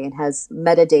certain way and has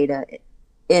metadata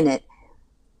in it,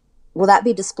 will that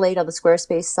be displayed on the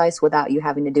Squarespace sites without you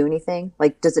having to do anything?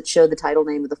 Like, does it show the title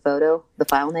name of the photo, the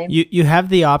file name? You have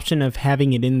the option of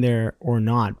having it in there or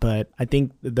not, but I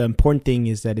think the important thing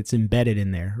is that it's embedded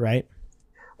in there, right?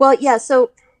 Well, yeah.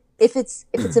 So if it's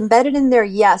embedded in there,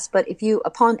 yes. But if you,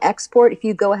 upon export, if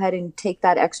you go ahead and take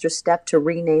that extra step to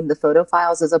rename the photo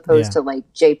files as opposed to like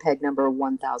JPEG number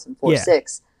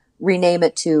 1046, rename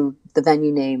it to the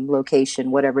venue name,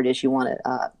 location, whatever it is you want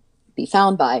to be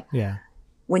found by. Yeah.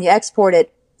 When you export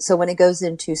it, so when it goes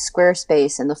into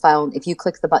Squarespace and the file, if you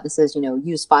click the button that says,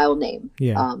 use file name,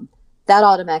 that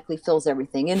automatically fills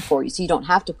everything in for you. So you don't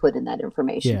have to put in that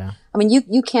information. Yeah. I mean,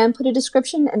 you can put a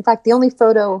description. In fact, the only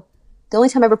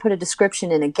time I ever put a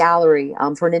description in a gallery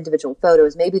for an individual photo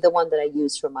is maybe the one that I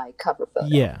used for my cover photo.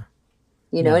 Yeah.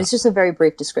 And it's just a very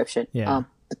brief description. Yeah.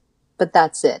 But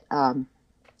that's it.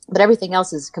 But everything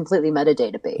else is completely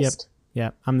metadata based.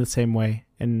 Yeah, I'm the same way,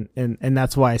 and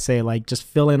that's why I say like just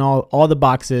fill in all the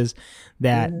boxes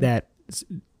that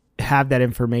have that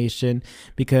information,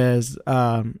 because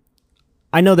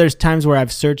I know there's times where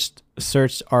I've searched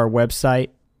our website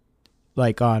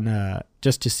like on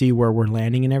just to see where we're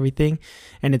landing and everything,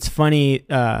 and it's funny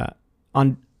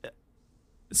on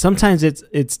sometimes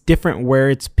it's different where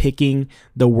it's picking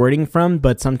the wording from,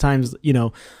 but sometimes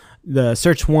the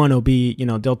search one will be,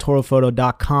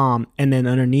 deltorophoto.com. And then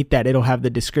underneath that, it'll have the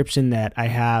description that I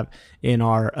have in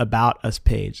our About Us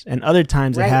page. And other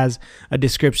times it has a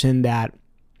description that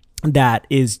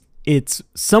it's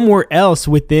somewhere else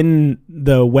within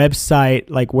the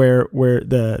website, like where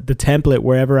the template,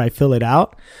 wherever I fill it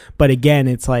out. But again,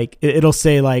 it's like, it'll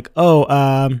say like,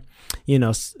 Southern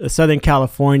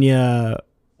California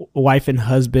wife and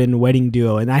husband wedding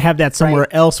duo, and I have that somewhere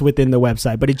else within the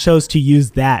website, but it chose to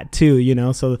use that too,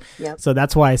 so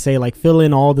that's why I say like fill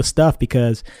in all the stuff,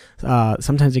 because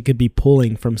sometimes it could be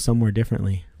pulling from somewhere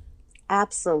differently.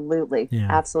 Absolutely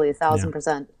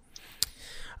 1,000%.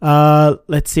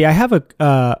 Let's see, I have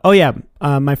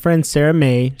my friend Sarah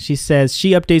May, she says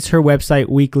she updates her website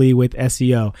weekly with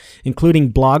SEO, including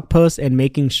blog posts and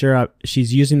making sure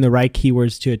she's using the right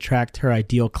keywords to attract her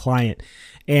ideal client.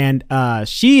 And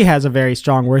she has a very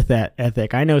strong work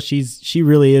ethic. I know she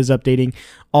really is updating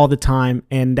all the time,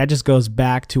 and that just goes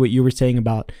back to what you were saying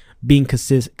about being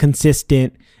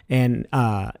consistent, and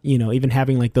even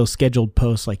having like those scheduled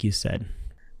posts, like you said.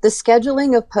 The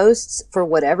scheduling of posts, for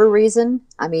whatever reason,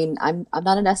 I mean, I'm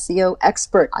not an SEO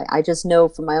expert. I just know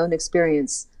from my own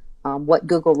experience what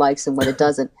Google likes and what it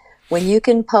doesn't. When you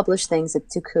can publish things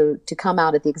to come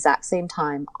out at the exact same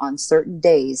time on certain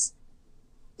days,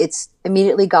 it's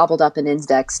immediately gobbled up and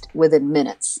indexed within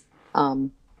minutes.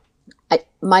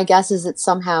 My guess is that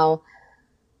somehow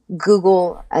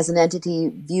Google as an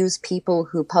entity views people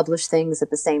who publish things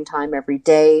at the same time every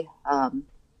day,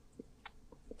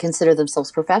 consider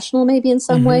themselves professional maybe in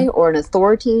some way, or an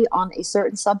authority on a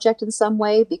certain subject in some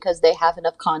way, because they have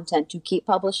enough content to keep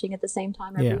publishing at the same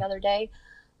time every other day.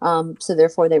 So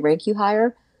therefore they rank you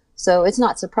higher. So it's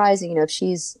not surprising, if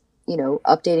she's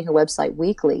updating her website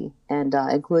weekly and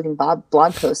including blog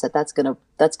posts, that's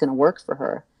gonna work for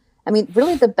her. I mean,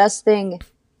 really the best thing.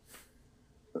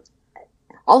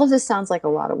 All of this sounds like a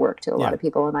lot of work to a lot of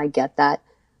people, and I get that,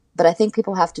 but I think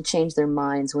people have to change their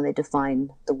minds when they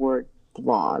define the word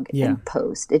blog and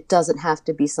post. It doesn't have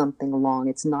to be something long.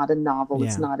 It's not a novel.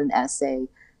 It's not an essay.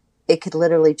 It could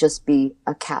literally just be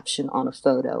a caption on a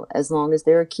photo, as long as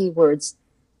there are keywords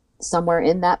somewhere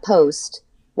in that post,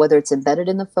 whether it's embedded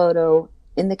in the photo,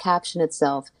 in the caption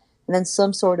itself, and then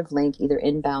some sort of link, either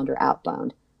inbound or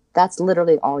outbound. That's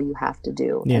literally all you have to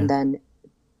do. And then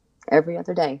every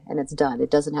other day, and it's done.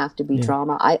 It doesn't have to be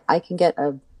drama. I can get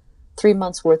 3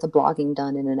 months worth of blogging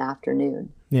done in an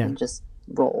afternoon and just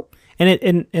roll.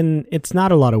 And it's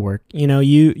not a lot of work.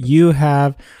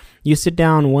 You sit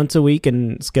down once a week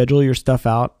and schedule your stuff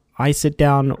out. I sit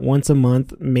down once a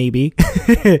month, maybe,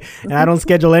 and I don't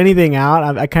schedule anything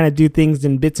out. I kind of do things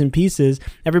in bits and pieces.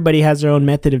 Everybody has their own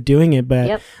method of doing it,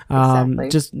 but exactly.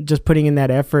 Just putting in that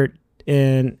effort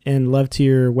and love to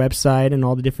your website and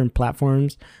all the different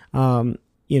platforms.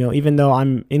 Even though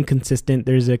I'm inconsistent,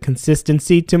 there's a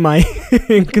consistency to my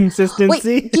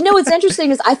inconsistency. Wait, what's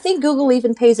interesting is I think Google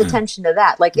even pays attention to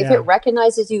that. Like if it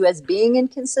recognizes you as being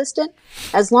inconsistent,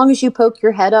 as long as you poke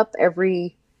your head up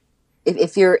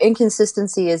if your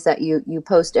inconsistency is that you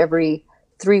post every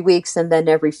 3 weeks and then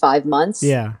every 5 months,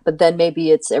 but then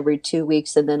maybe it's every 2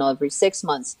 weeks and then every 6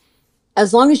 months.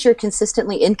 As long as you're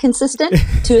consistently inconsistent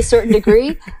to a certain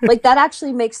degree, like that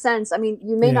actually makes sense. I mean,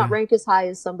 you may not rank as high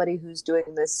as somebody who's doing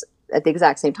this at the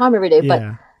exact same time every day, but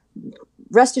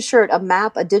rest assured,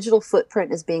 a digital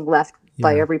footprint is being left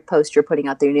by every post you're putting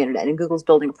out there on the internet. And Google's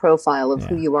building a profile of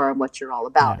who you are and what you're all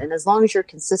about. Yeah. And as long as you're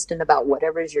consistent about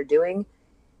whatever it is you're doing,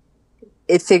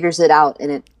 it figures it out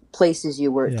and it places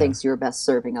you where it thinks you're best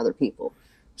serving other people.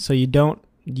 So you don't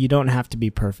have to be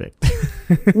perfect.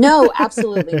 No,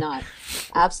 absolutely not.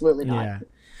 Absolutely not. Yeah.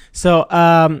 So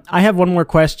I have one more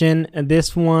question, and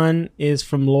this one is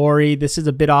from Lori. This is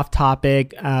a bit off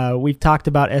topic. We've talked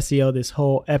about SEO this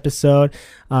whole episode.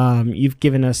 You've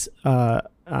given us,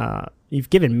 you've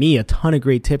given me a ton of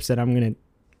great tips that I'm going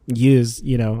to use,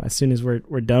 as soon as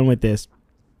we're done with this.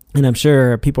 And I'm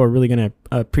sure people are really going to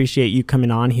appreciate you coming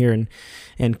on here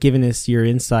and giving us your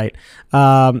insight.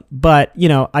 But,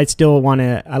 I still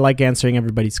I like answering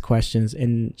everybody's questions.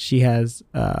 And she has,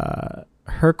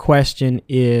 her question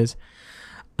is,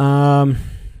 how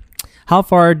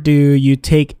far do you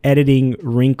take editing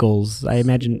wrinkles? I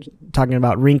imagine talking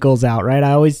about wrinkles out,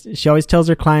 right? She always tells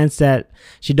her clients that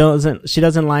she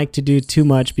doesn't like to do too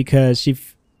much because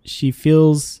she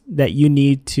feels that you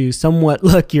need to somewhat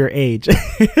look your age.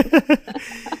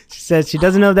 She says she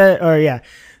doesn't know that,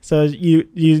 so you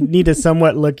need to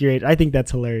somewhat look your age. I think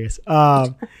that's hilarious.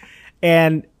 And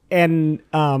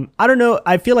I don't know.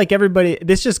 I feel like everybody,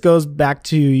 this just goes back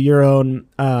to your own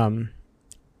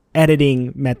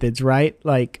editing methods, right?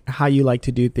 Like how you like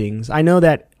to do things. I know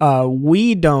that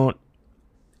we don't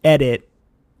edit.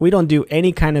 We don't do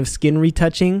any kind of skin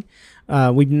retouching.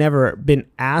 We've never been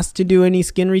asked to do any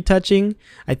skin retouching.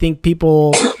 I think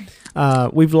people,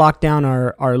 we've locked down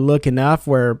our look enough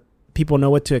where people know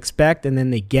what to expect and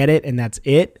then they get it and that's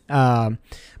it.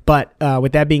 But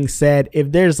with that being said,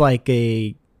 if there's like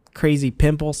a crazy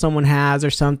pimple someone has or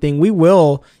something, we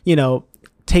will,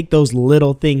 take those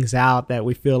little things out that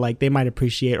we feel like they might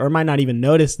appreciate or might not even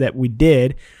notice that we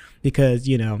did because,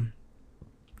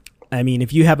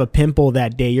 if you have a pimple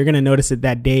that day, you're going to notice it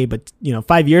that day, but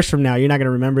 5 years from now, you're not going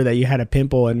to remember that you had a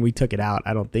pimple and we took it out.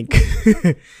 I don't think.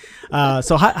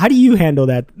 So how do you handle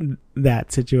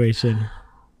that situation?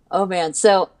 Oh man.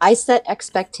 So I set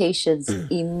expectations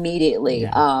immediately.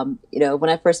 Yeah. When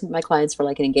I first meet my clients for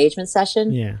like an engagement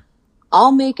session,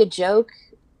 I'll make a joke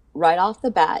right off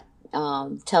the bat,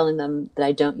 telling them that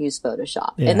I don't use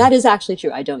Photoshop. Yeah. And that is actually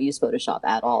true. I don't use Photoshop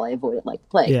at all. I avoid it like the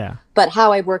plague. Yeah. But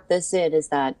how I work this in is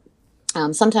that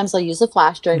sometimes I'll use a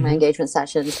flash during my engagement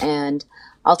sessions and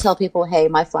I'll tell people, hey,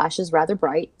 my flash is rather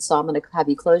bright, so I'm going to have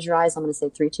you close your eyes. I'm going to say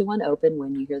 3, 2, 1, open.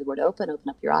 When you hear the word open up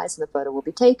your eyes and the photo will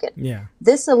be taken. Yeah.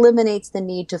 This eliminates the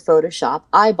need to Photoshop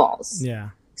eyeballs. Yeah.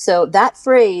 So that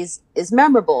phrase is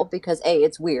memorable because A,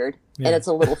 it's weird and it's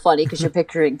a little funny because you're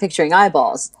picturing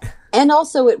eyeballs. And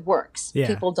also it works. Yeah.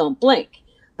 People don't blink.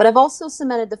 But I've also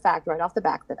cemented the fact right off the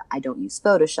back that I don't use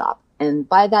Photoshop. And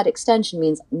by that extension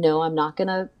means, no, I'm not going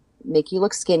to make you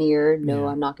look skinnier. No,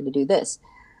 I'm not going to do this.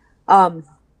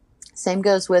 Same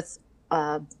goes with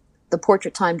the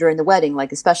portrait time during the wedding,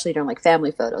 like especially during like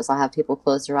family photos. I'll have people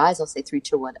close their eyes. I'll say 3,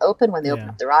 2, 1, open. When they open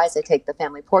up their eyes, I take the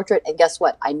family portrait. And guess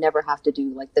what? I never have to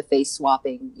do like the face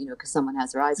swapping, because someone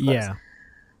has their eyes closed. Yeah.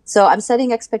 So I'm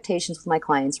setting expectations with my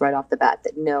clients right off the bat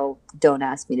that no, don't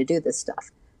ask me to do this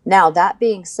stuff. Now, that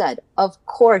being said, of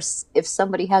course, if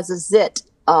somebody has a zit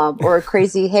or a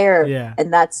crazy hair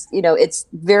and that's, it's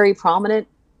very prominent,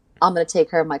 I'm going to take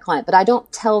care of my client. But I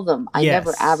don't tell them. I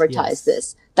never advertise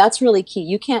this. That's really key.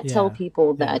 You can't tell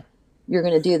people that you're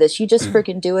going to do this. You just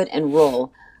freaking do it and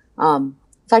roll. In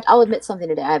fact, I'll admit something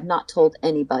today. I have not told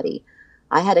anybody.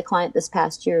 I had a client this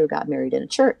past year who got married in a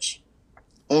church.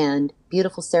 And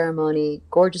beautiful ceremony,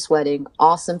 gorgeous wedding,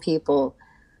 awesome people.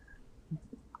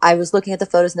 I was looking at the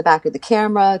photos in the back of the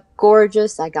camera,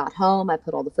 gorgeous. I got home, I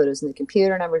put all the photos in the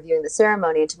computer and I'm reviewing the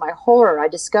ceremony. And to my horror, I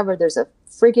discovered there's a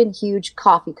friggin' huge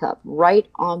coffee cup right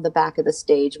on the back of the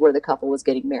stage where the couple was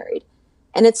getting married.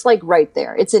 And it's like right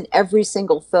there. It's in every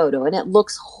single photo and it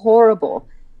looks horrible.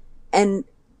 And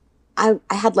I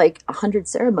had like 100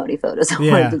 ceremony photos I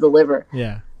wanted to deliver.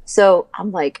 Yeah. So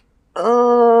I'm like,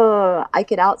 oh, I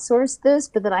could outsource this,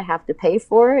 but then I have to pay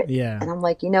for it. Yeah. And I'm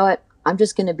like, you know what? I'm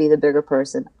just going to be the bigger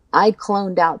person. I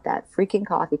cloned out that freaking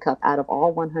coffee cup out of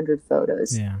all 100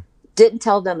 photos. Yeah. Didn't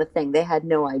tell them a thing. They had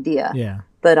no idea. Yeah.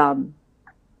 But,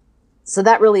 so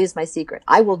that really is my secret.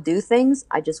 I will do things.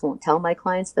 I just won't tell my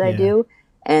clients that I do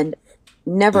and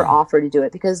never offer to do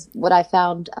it because what I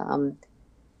found,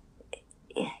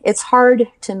 it's hard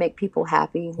to make people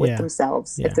happy with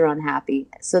themselves if they're unhappy.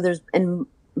 So there's, in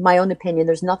my own opinion,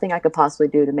 there's nothing I could possibly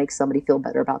do to make somebody feel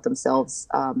better about themselves,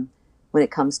 when it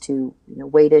comes to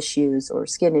weight issues or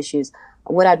skin issues.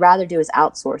 What I'd rather do is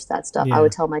outsource that stuff. I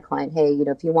would tell my client, hey,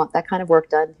 if you want that kind of work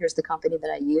done, here's the company that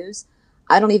I use.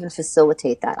 I don't even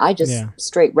facilitate that. I just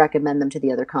straight recommend them to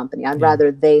the other company. I'd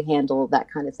rather they handle that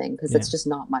kind of thing because it's just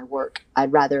not my work.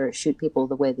 I'd rather shoot people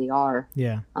the way they are.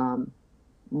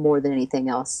 More than anything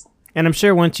else. And I'm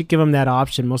sure once you give them that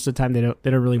option, most of the time they don't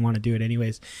really want to do it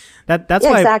anyways. That's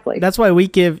why exactly. That's why we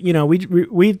give,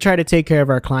 we try to take care of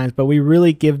our clients, but we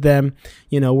really give them,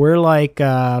 we're like,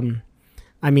 for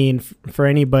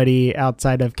anybody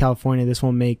outside of California, this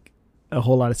won't make a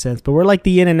whole lot of sense, but we're like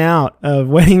the In-N-Out of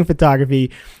wedding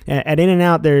photography. At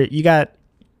In-N-Out, there you got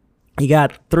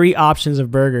 3 options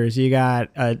of burgers. You got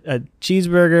a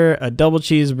cheeseburger, a double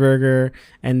cheeseburger,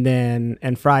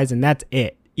 and fries, and that's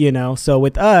it. So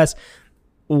with us,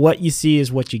 what you see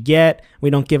is what you get. We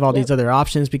don't give all these other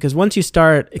options, because once you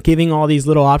start giving all these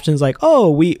little options, like,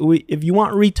 we if you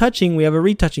want retouching, we have a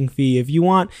retouching fee. If you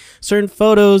want certain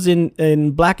photos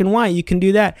in black and white, you can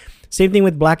do that. Same thing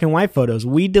with black and white photos.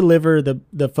 We deliver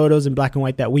the photos in black and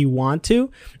white that we want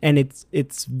to, and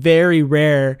it's very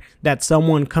rare that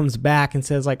someone comes back and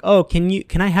says like, oh,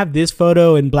 can I have this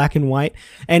photo in black and white?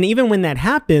 And even when that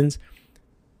happens,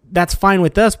 that's fine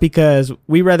with us, because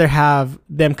we rather have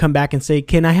them come back and say,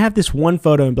 can I have this one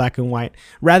photo in black and white,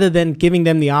 rather than giving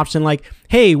them the option like,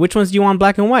 hey, which ones do you want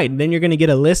black and white? And then you're going to get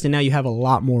a list, and now you have a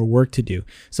lot more work to do.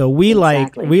 So we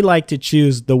like to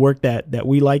choose the work that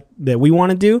we like, that we want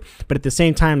to do. But at the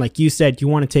same time, like you said, you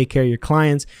want to take care of your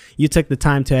clients. You took the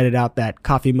time to edit out that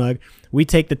coffee mug. We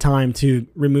take the time to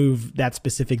remove that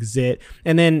specific zit.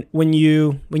 And then when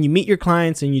you meet your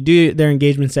clients and you do their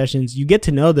engagement sessions, you get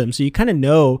to know them. So you kind of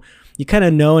know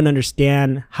and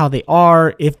understand how they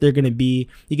are. If they're going to be,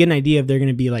 you get an idea if they're going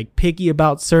to be like picky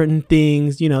about certain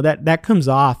things, that comes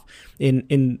off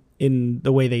in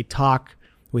the way they talk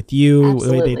with you, Absolutely.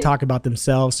 the way they talk about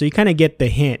themselves. So you kind of get the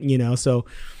hint, so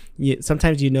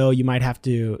sometimes, you might have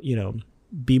to,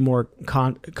 be more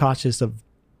cautious of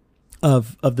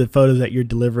the photos that you're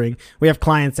delivering. We have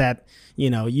clients that,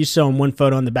 you show them one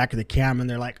photo on the back of the camera and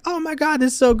they're like, oh my God,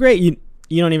 this is so great. You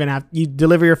don't even you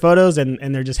deliver your photos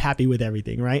and they're just happy with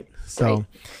everything. Right. So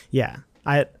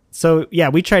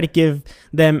we try to give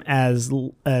them as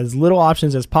little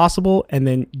options as possible, and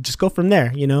then just go from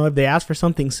there. If they ask for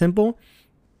something simple,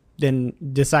 then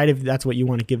decide if that's what you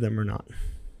want to give them or not.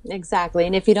 Exactly.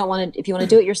 And if you want to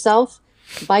do it yourself,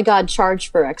 by God, charge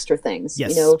for extra things.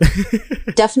 Yes.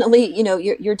 Definitely,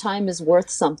 your time is worth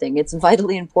something. It's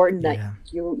vitally important that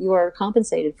you are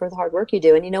compensated for the hard work you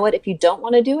do. And you know what? If you don't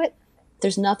want to do it,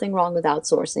 there's nothing wrong with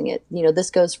outsourcing it. This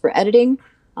goes for editing.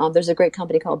 There's a great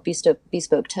company called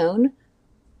Bespoke Tone.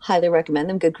 Highly recommend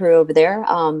them. Good crew over there.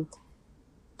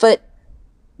 But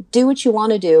do what you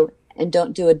want to do, and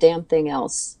don't do a damn thing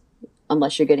else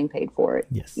unless you're getting paid for it.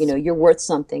 Yes. You're worth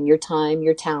something. Your time,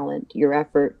 your talent, your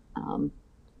effort.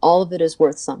 All of it is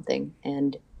worth something.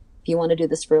 And if you want to do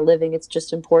this for a living, it's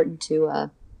just important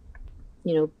to,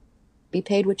 be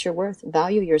paid what you're worth,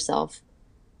 value yourself,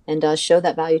 and show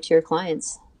that value to your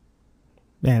clients.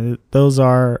 Man, those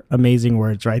are amazing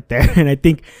words right there. And I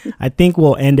think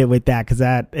we'll end it with that, because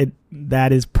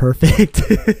that is perfect.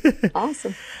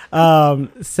 Awesome.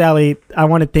 Sally, I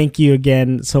want to thank you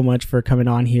again so much for coming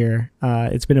on here.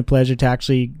 It's been a pleasure to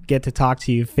actually get to talk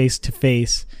to you face to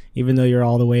face, even though you're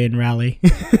all the way in Raleigh,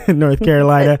 North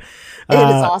Carolina. It is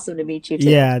awesome to meet you too.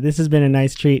 Yeah, this has been a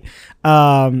nice treat.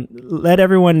 Let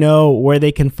everyone know where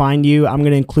they can find you. I'm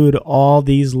going to include all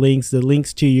these links, the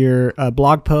links to your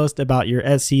blog post about your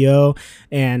SEO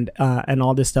and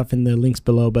all this stuff in the links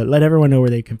below. But let everyone know where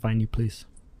they can find you, please.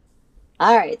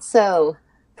 All right. So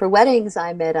for weddings,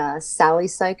 I'm at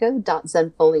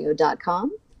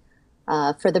sallypsycho.zenfolio.com.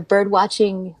 For the bird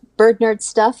nerd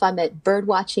stuff, I'm at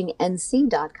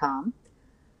birdwatchingnc.com.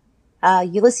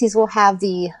 Ulysses will have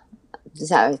it's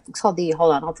called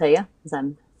hold on, I'll tell you, because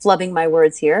I'm flubbing my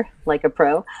words here like a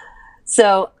pro.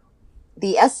 So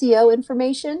the SEO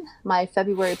information, my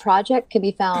February project, can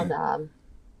be found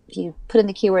if you put in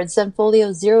the keyword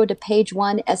Zenfolio 0 to page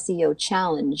 1 SEO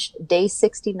challenge, day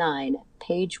 69,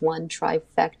 page 1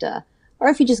 trifecta. Or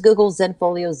if you just Google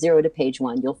Zenfolio 0 to page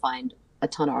 1, you'll find a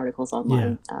ton of articles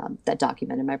online that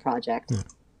documented my project.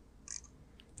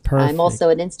 Perfect. I'm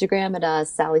also on Instagram at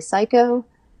Sally Psycho,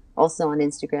 also on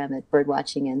Instagram at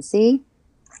BirdwatchingNC.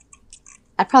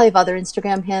 I probably have other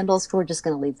Instagram handles, but we're just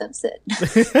going to leave them sit.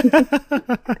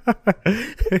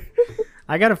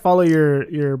 I got to follow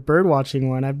your bird watching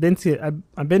one. I've been to the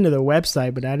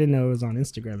website, but I didn't know it was on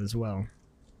Instagram as well.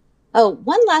 Oh,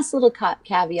 one last little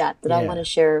caveat that I want to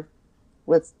share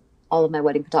with all of my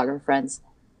wedding photographer friends.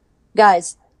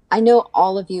 Guys, I know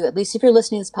all of you, at least if you're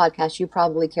listening to this podcast, you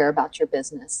probably care about your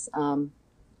business.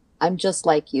 I'm just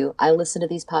like you. I listen to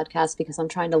these podcasts because I'm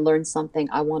trying to learn something.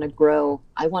 I want to grow.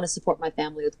 I want to support my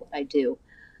family with what I do.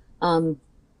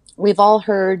 We've all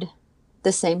heard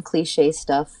the same cliche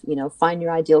stuff, find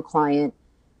your ideal client,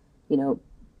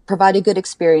 provide a good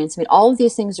experience. I mean, all of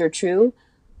these things are true.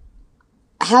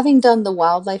 Having done the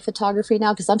wildlife photography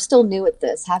now, because I'm still new at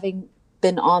this, having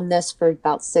been on this for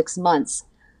about 6 months,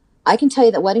 I can tell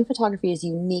you that wedding photography is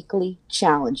uniquely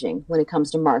challenging when it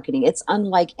comes to marketing. It's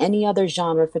unlike any other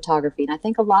genre of photography. And I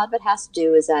think a lot of it has to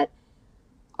do is that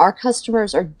our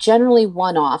customers are generally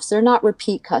one-offs. They're not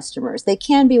repeat customers. They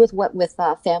can be with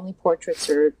family portraits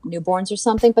or newborns or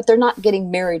something, but they're not getting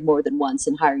married more than once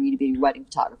and hiring you to be your wedding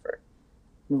photographer,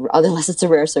 unless it's a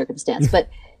rare circumstance. But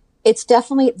it's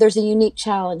definitely, there's a unique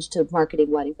challenge to marketing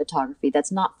wedding photography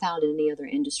that's not found in any other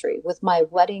industry. With my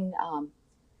wedding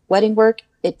work,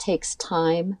 it takes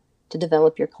time to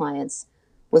develop your clients.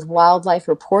 With wildlife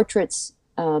or portraits,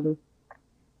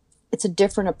 it's a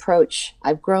different approach.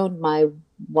 I've grown my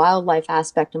wildlife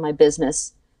aspect of my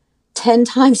business 10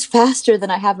 times faster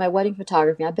than I have my wedding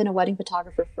photography. I've been a wedding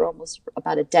photographer for almost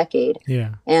about a decade.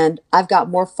 Yeah. And I've got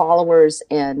more followers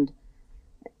and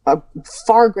a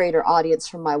far greater audience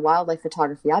from my wildlife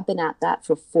photography. I've been at that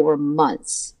for 4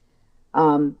 months.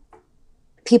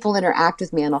 People interact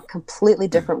with me on a completely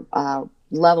different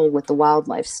level with the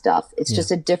wildlife stuff. It's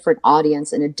just a different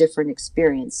audience and a different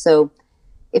experience. So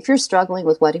if you're struggling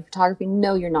with wedding photography,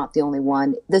 no, you're not the only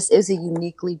one. This is a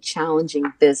uniquely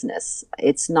challenging business.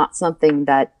 It's not something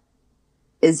that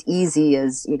is easy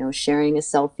as, sharing a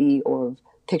selfie or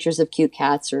pictures of cute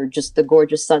cats or just the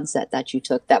gorgeous sunset that you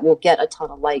took that will get a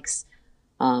ton of likes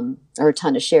or a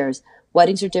ton of shares.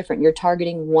 Weddings are different. You're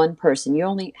targeting one person. You're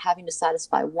only having to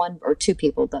satisfy one or two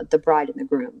people, the bride and the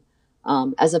groom,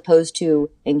 as opposed to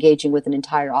engaging with an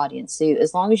entire audience. So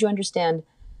as long as you understand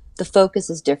the focus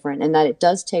is different and that it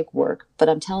does take work, but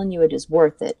I'm telling you it is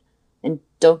worth it, and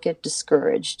don't get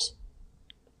discouraged.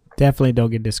 Definitely don't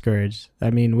get discouraged.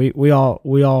 I mean, we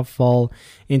all fall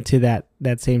into that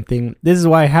same thing. This is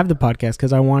why I have the podcast,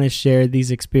 because I want to share these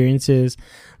experiences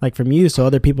like from you so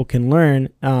other people can learn.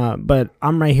 But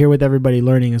I'm right here with everybody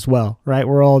learning as well, right?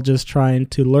 We're all just trying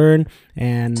to learn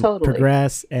and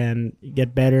progress and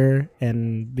get better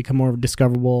and become more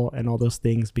discoverable and all those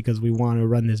things, because we want to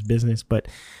run this business. But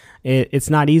it's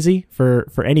not easy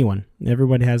for anyone.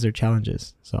 Everybody has their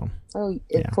challenges. So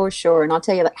for sure. And I'll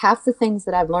tell you, like, half the things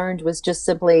that I've learned was just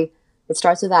simply, it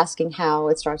starts with asking how,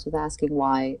 it starts with asking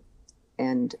why,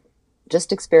 and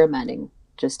just experimenting.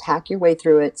 Just hack your way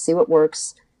through it, see what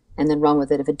works, and then run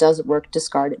with it. If it doesn't work,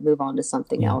 discard it, move on to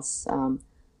something else.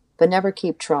 But never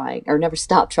keep trying, or never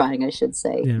stop trying, I should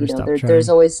say. There's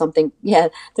always something. Yeah,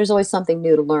 there's always something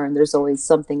new to learn. There's always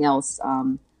something else,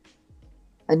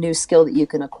 a new skill that you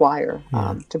can acquire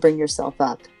to bring yourself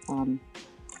up.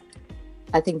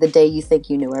 I think the day you think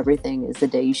you know everything is the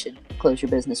day you should close your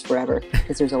business forever,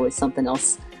 because there's always something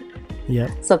else.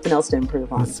 Something else to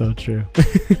improve on. That's so true.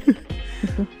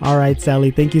 All right,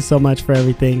 Sally, thank you so much for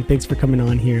everything. Thanks for coming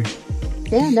on here.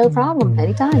 Yeah, no problem.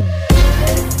 Anytime.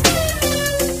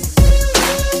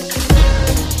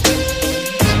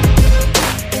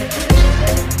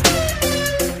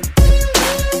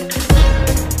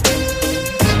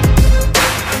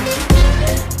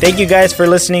 Thank you guys for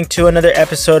listening to another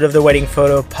episode of the Wedding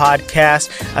Photo Podcast.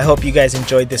 I hope you guys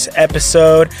enjoyed this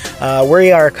episode.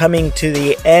 We are coming to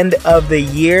the end of the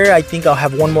year. I think I'll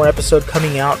have one more episode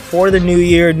coming out for the New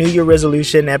Year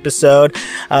resolution episode.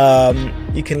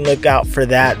 You can look out for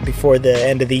that before the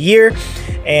end of the year.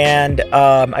 And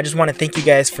I just want to thank you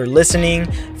guys for listening,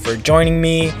 for joining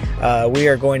me. We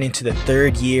are going into the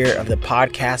 3rd year of the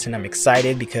podcast, and I'm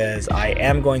excited because I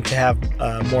am going to have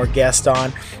more guests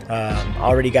on.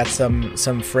 Already got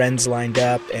some friends lined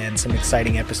up and some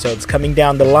exciting episodes coming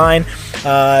down the line.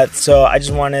 So I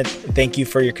just want to thank you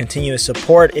for your continuous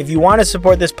support. If you want to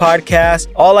support this podcast,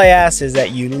 all I ask is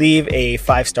that you leave a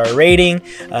 5-star rating,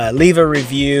 leave a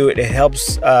review. It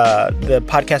helps the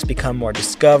podcast become more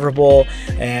discoverable,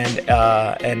 and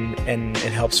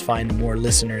it helps find more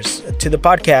listeners to the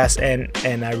podcast,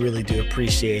 and I really do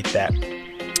appreciate that.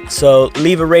 So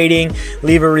leave a rating,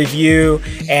 leave a review,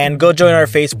 and go join our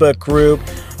Facebook group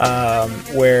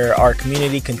where our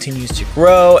community continues to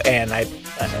grow, and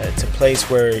it's a place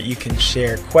where you can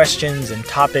share questions and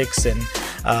topics and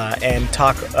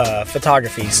talk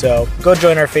photography. So go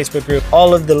join our Facebook group.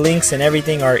 All of the links and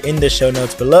everything are in the show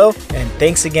notes below. And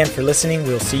thanks again for listening.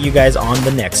 We'll see you guys on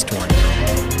the next one.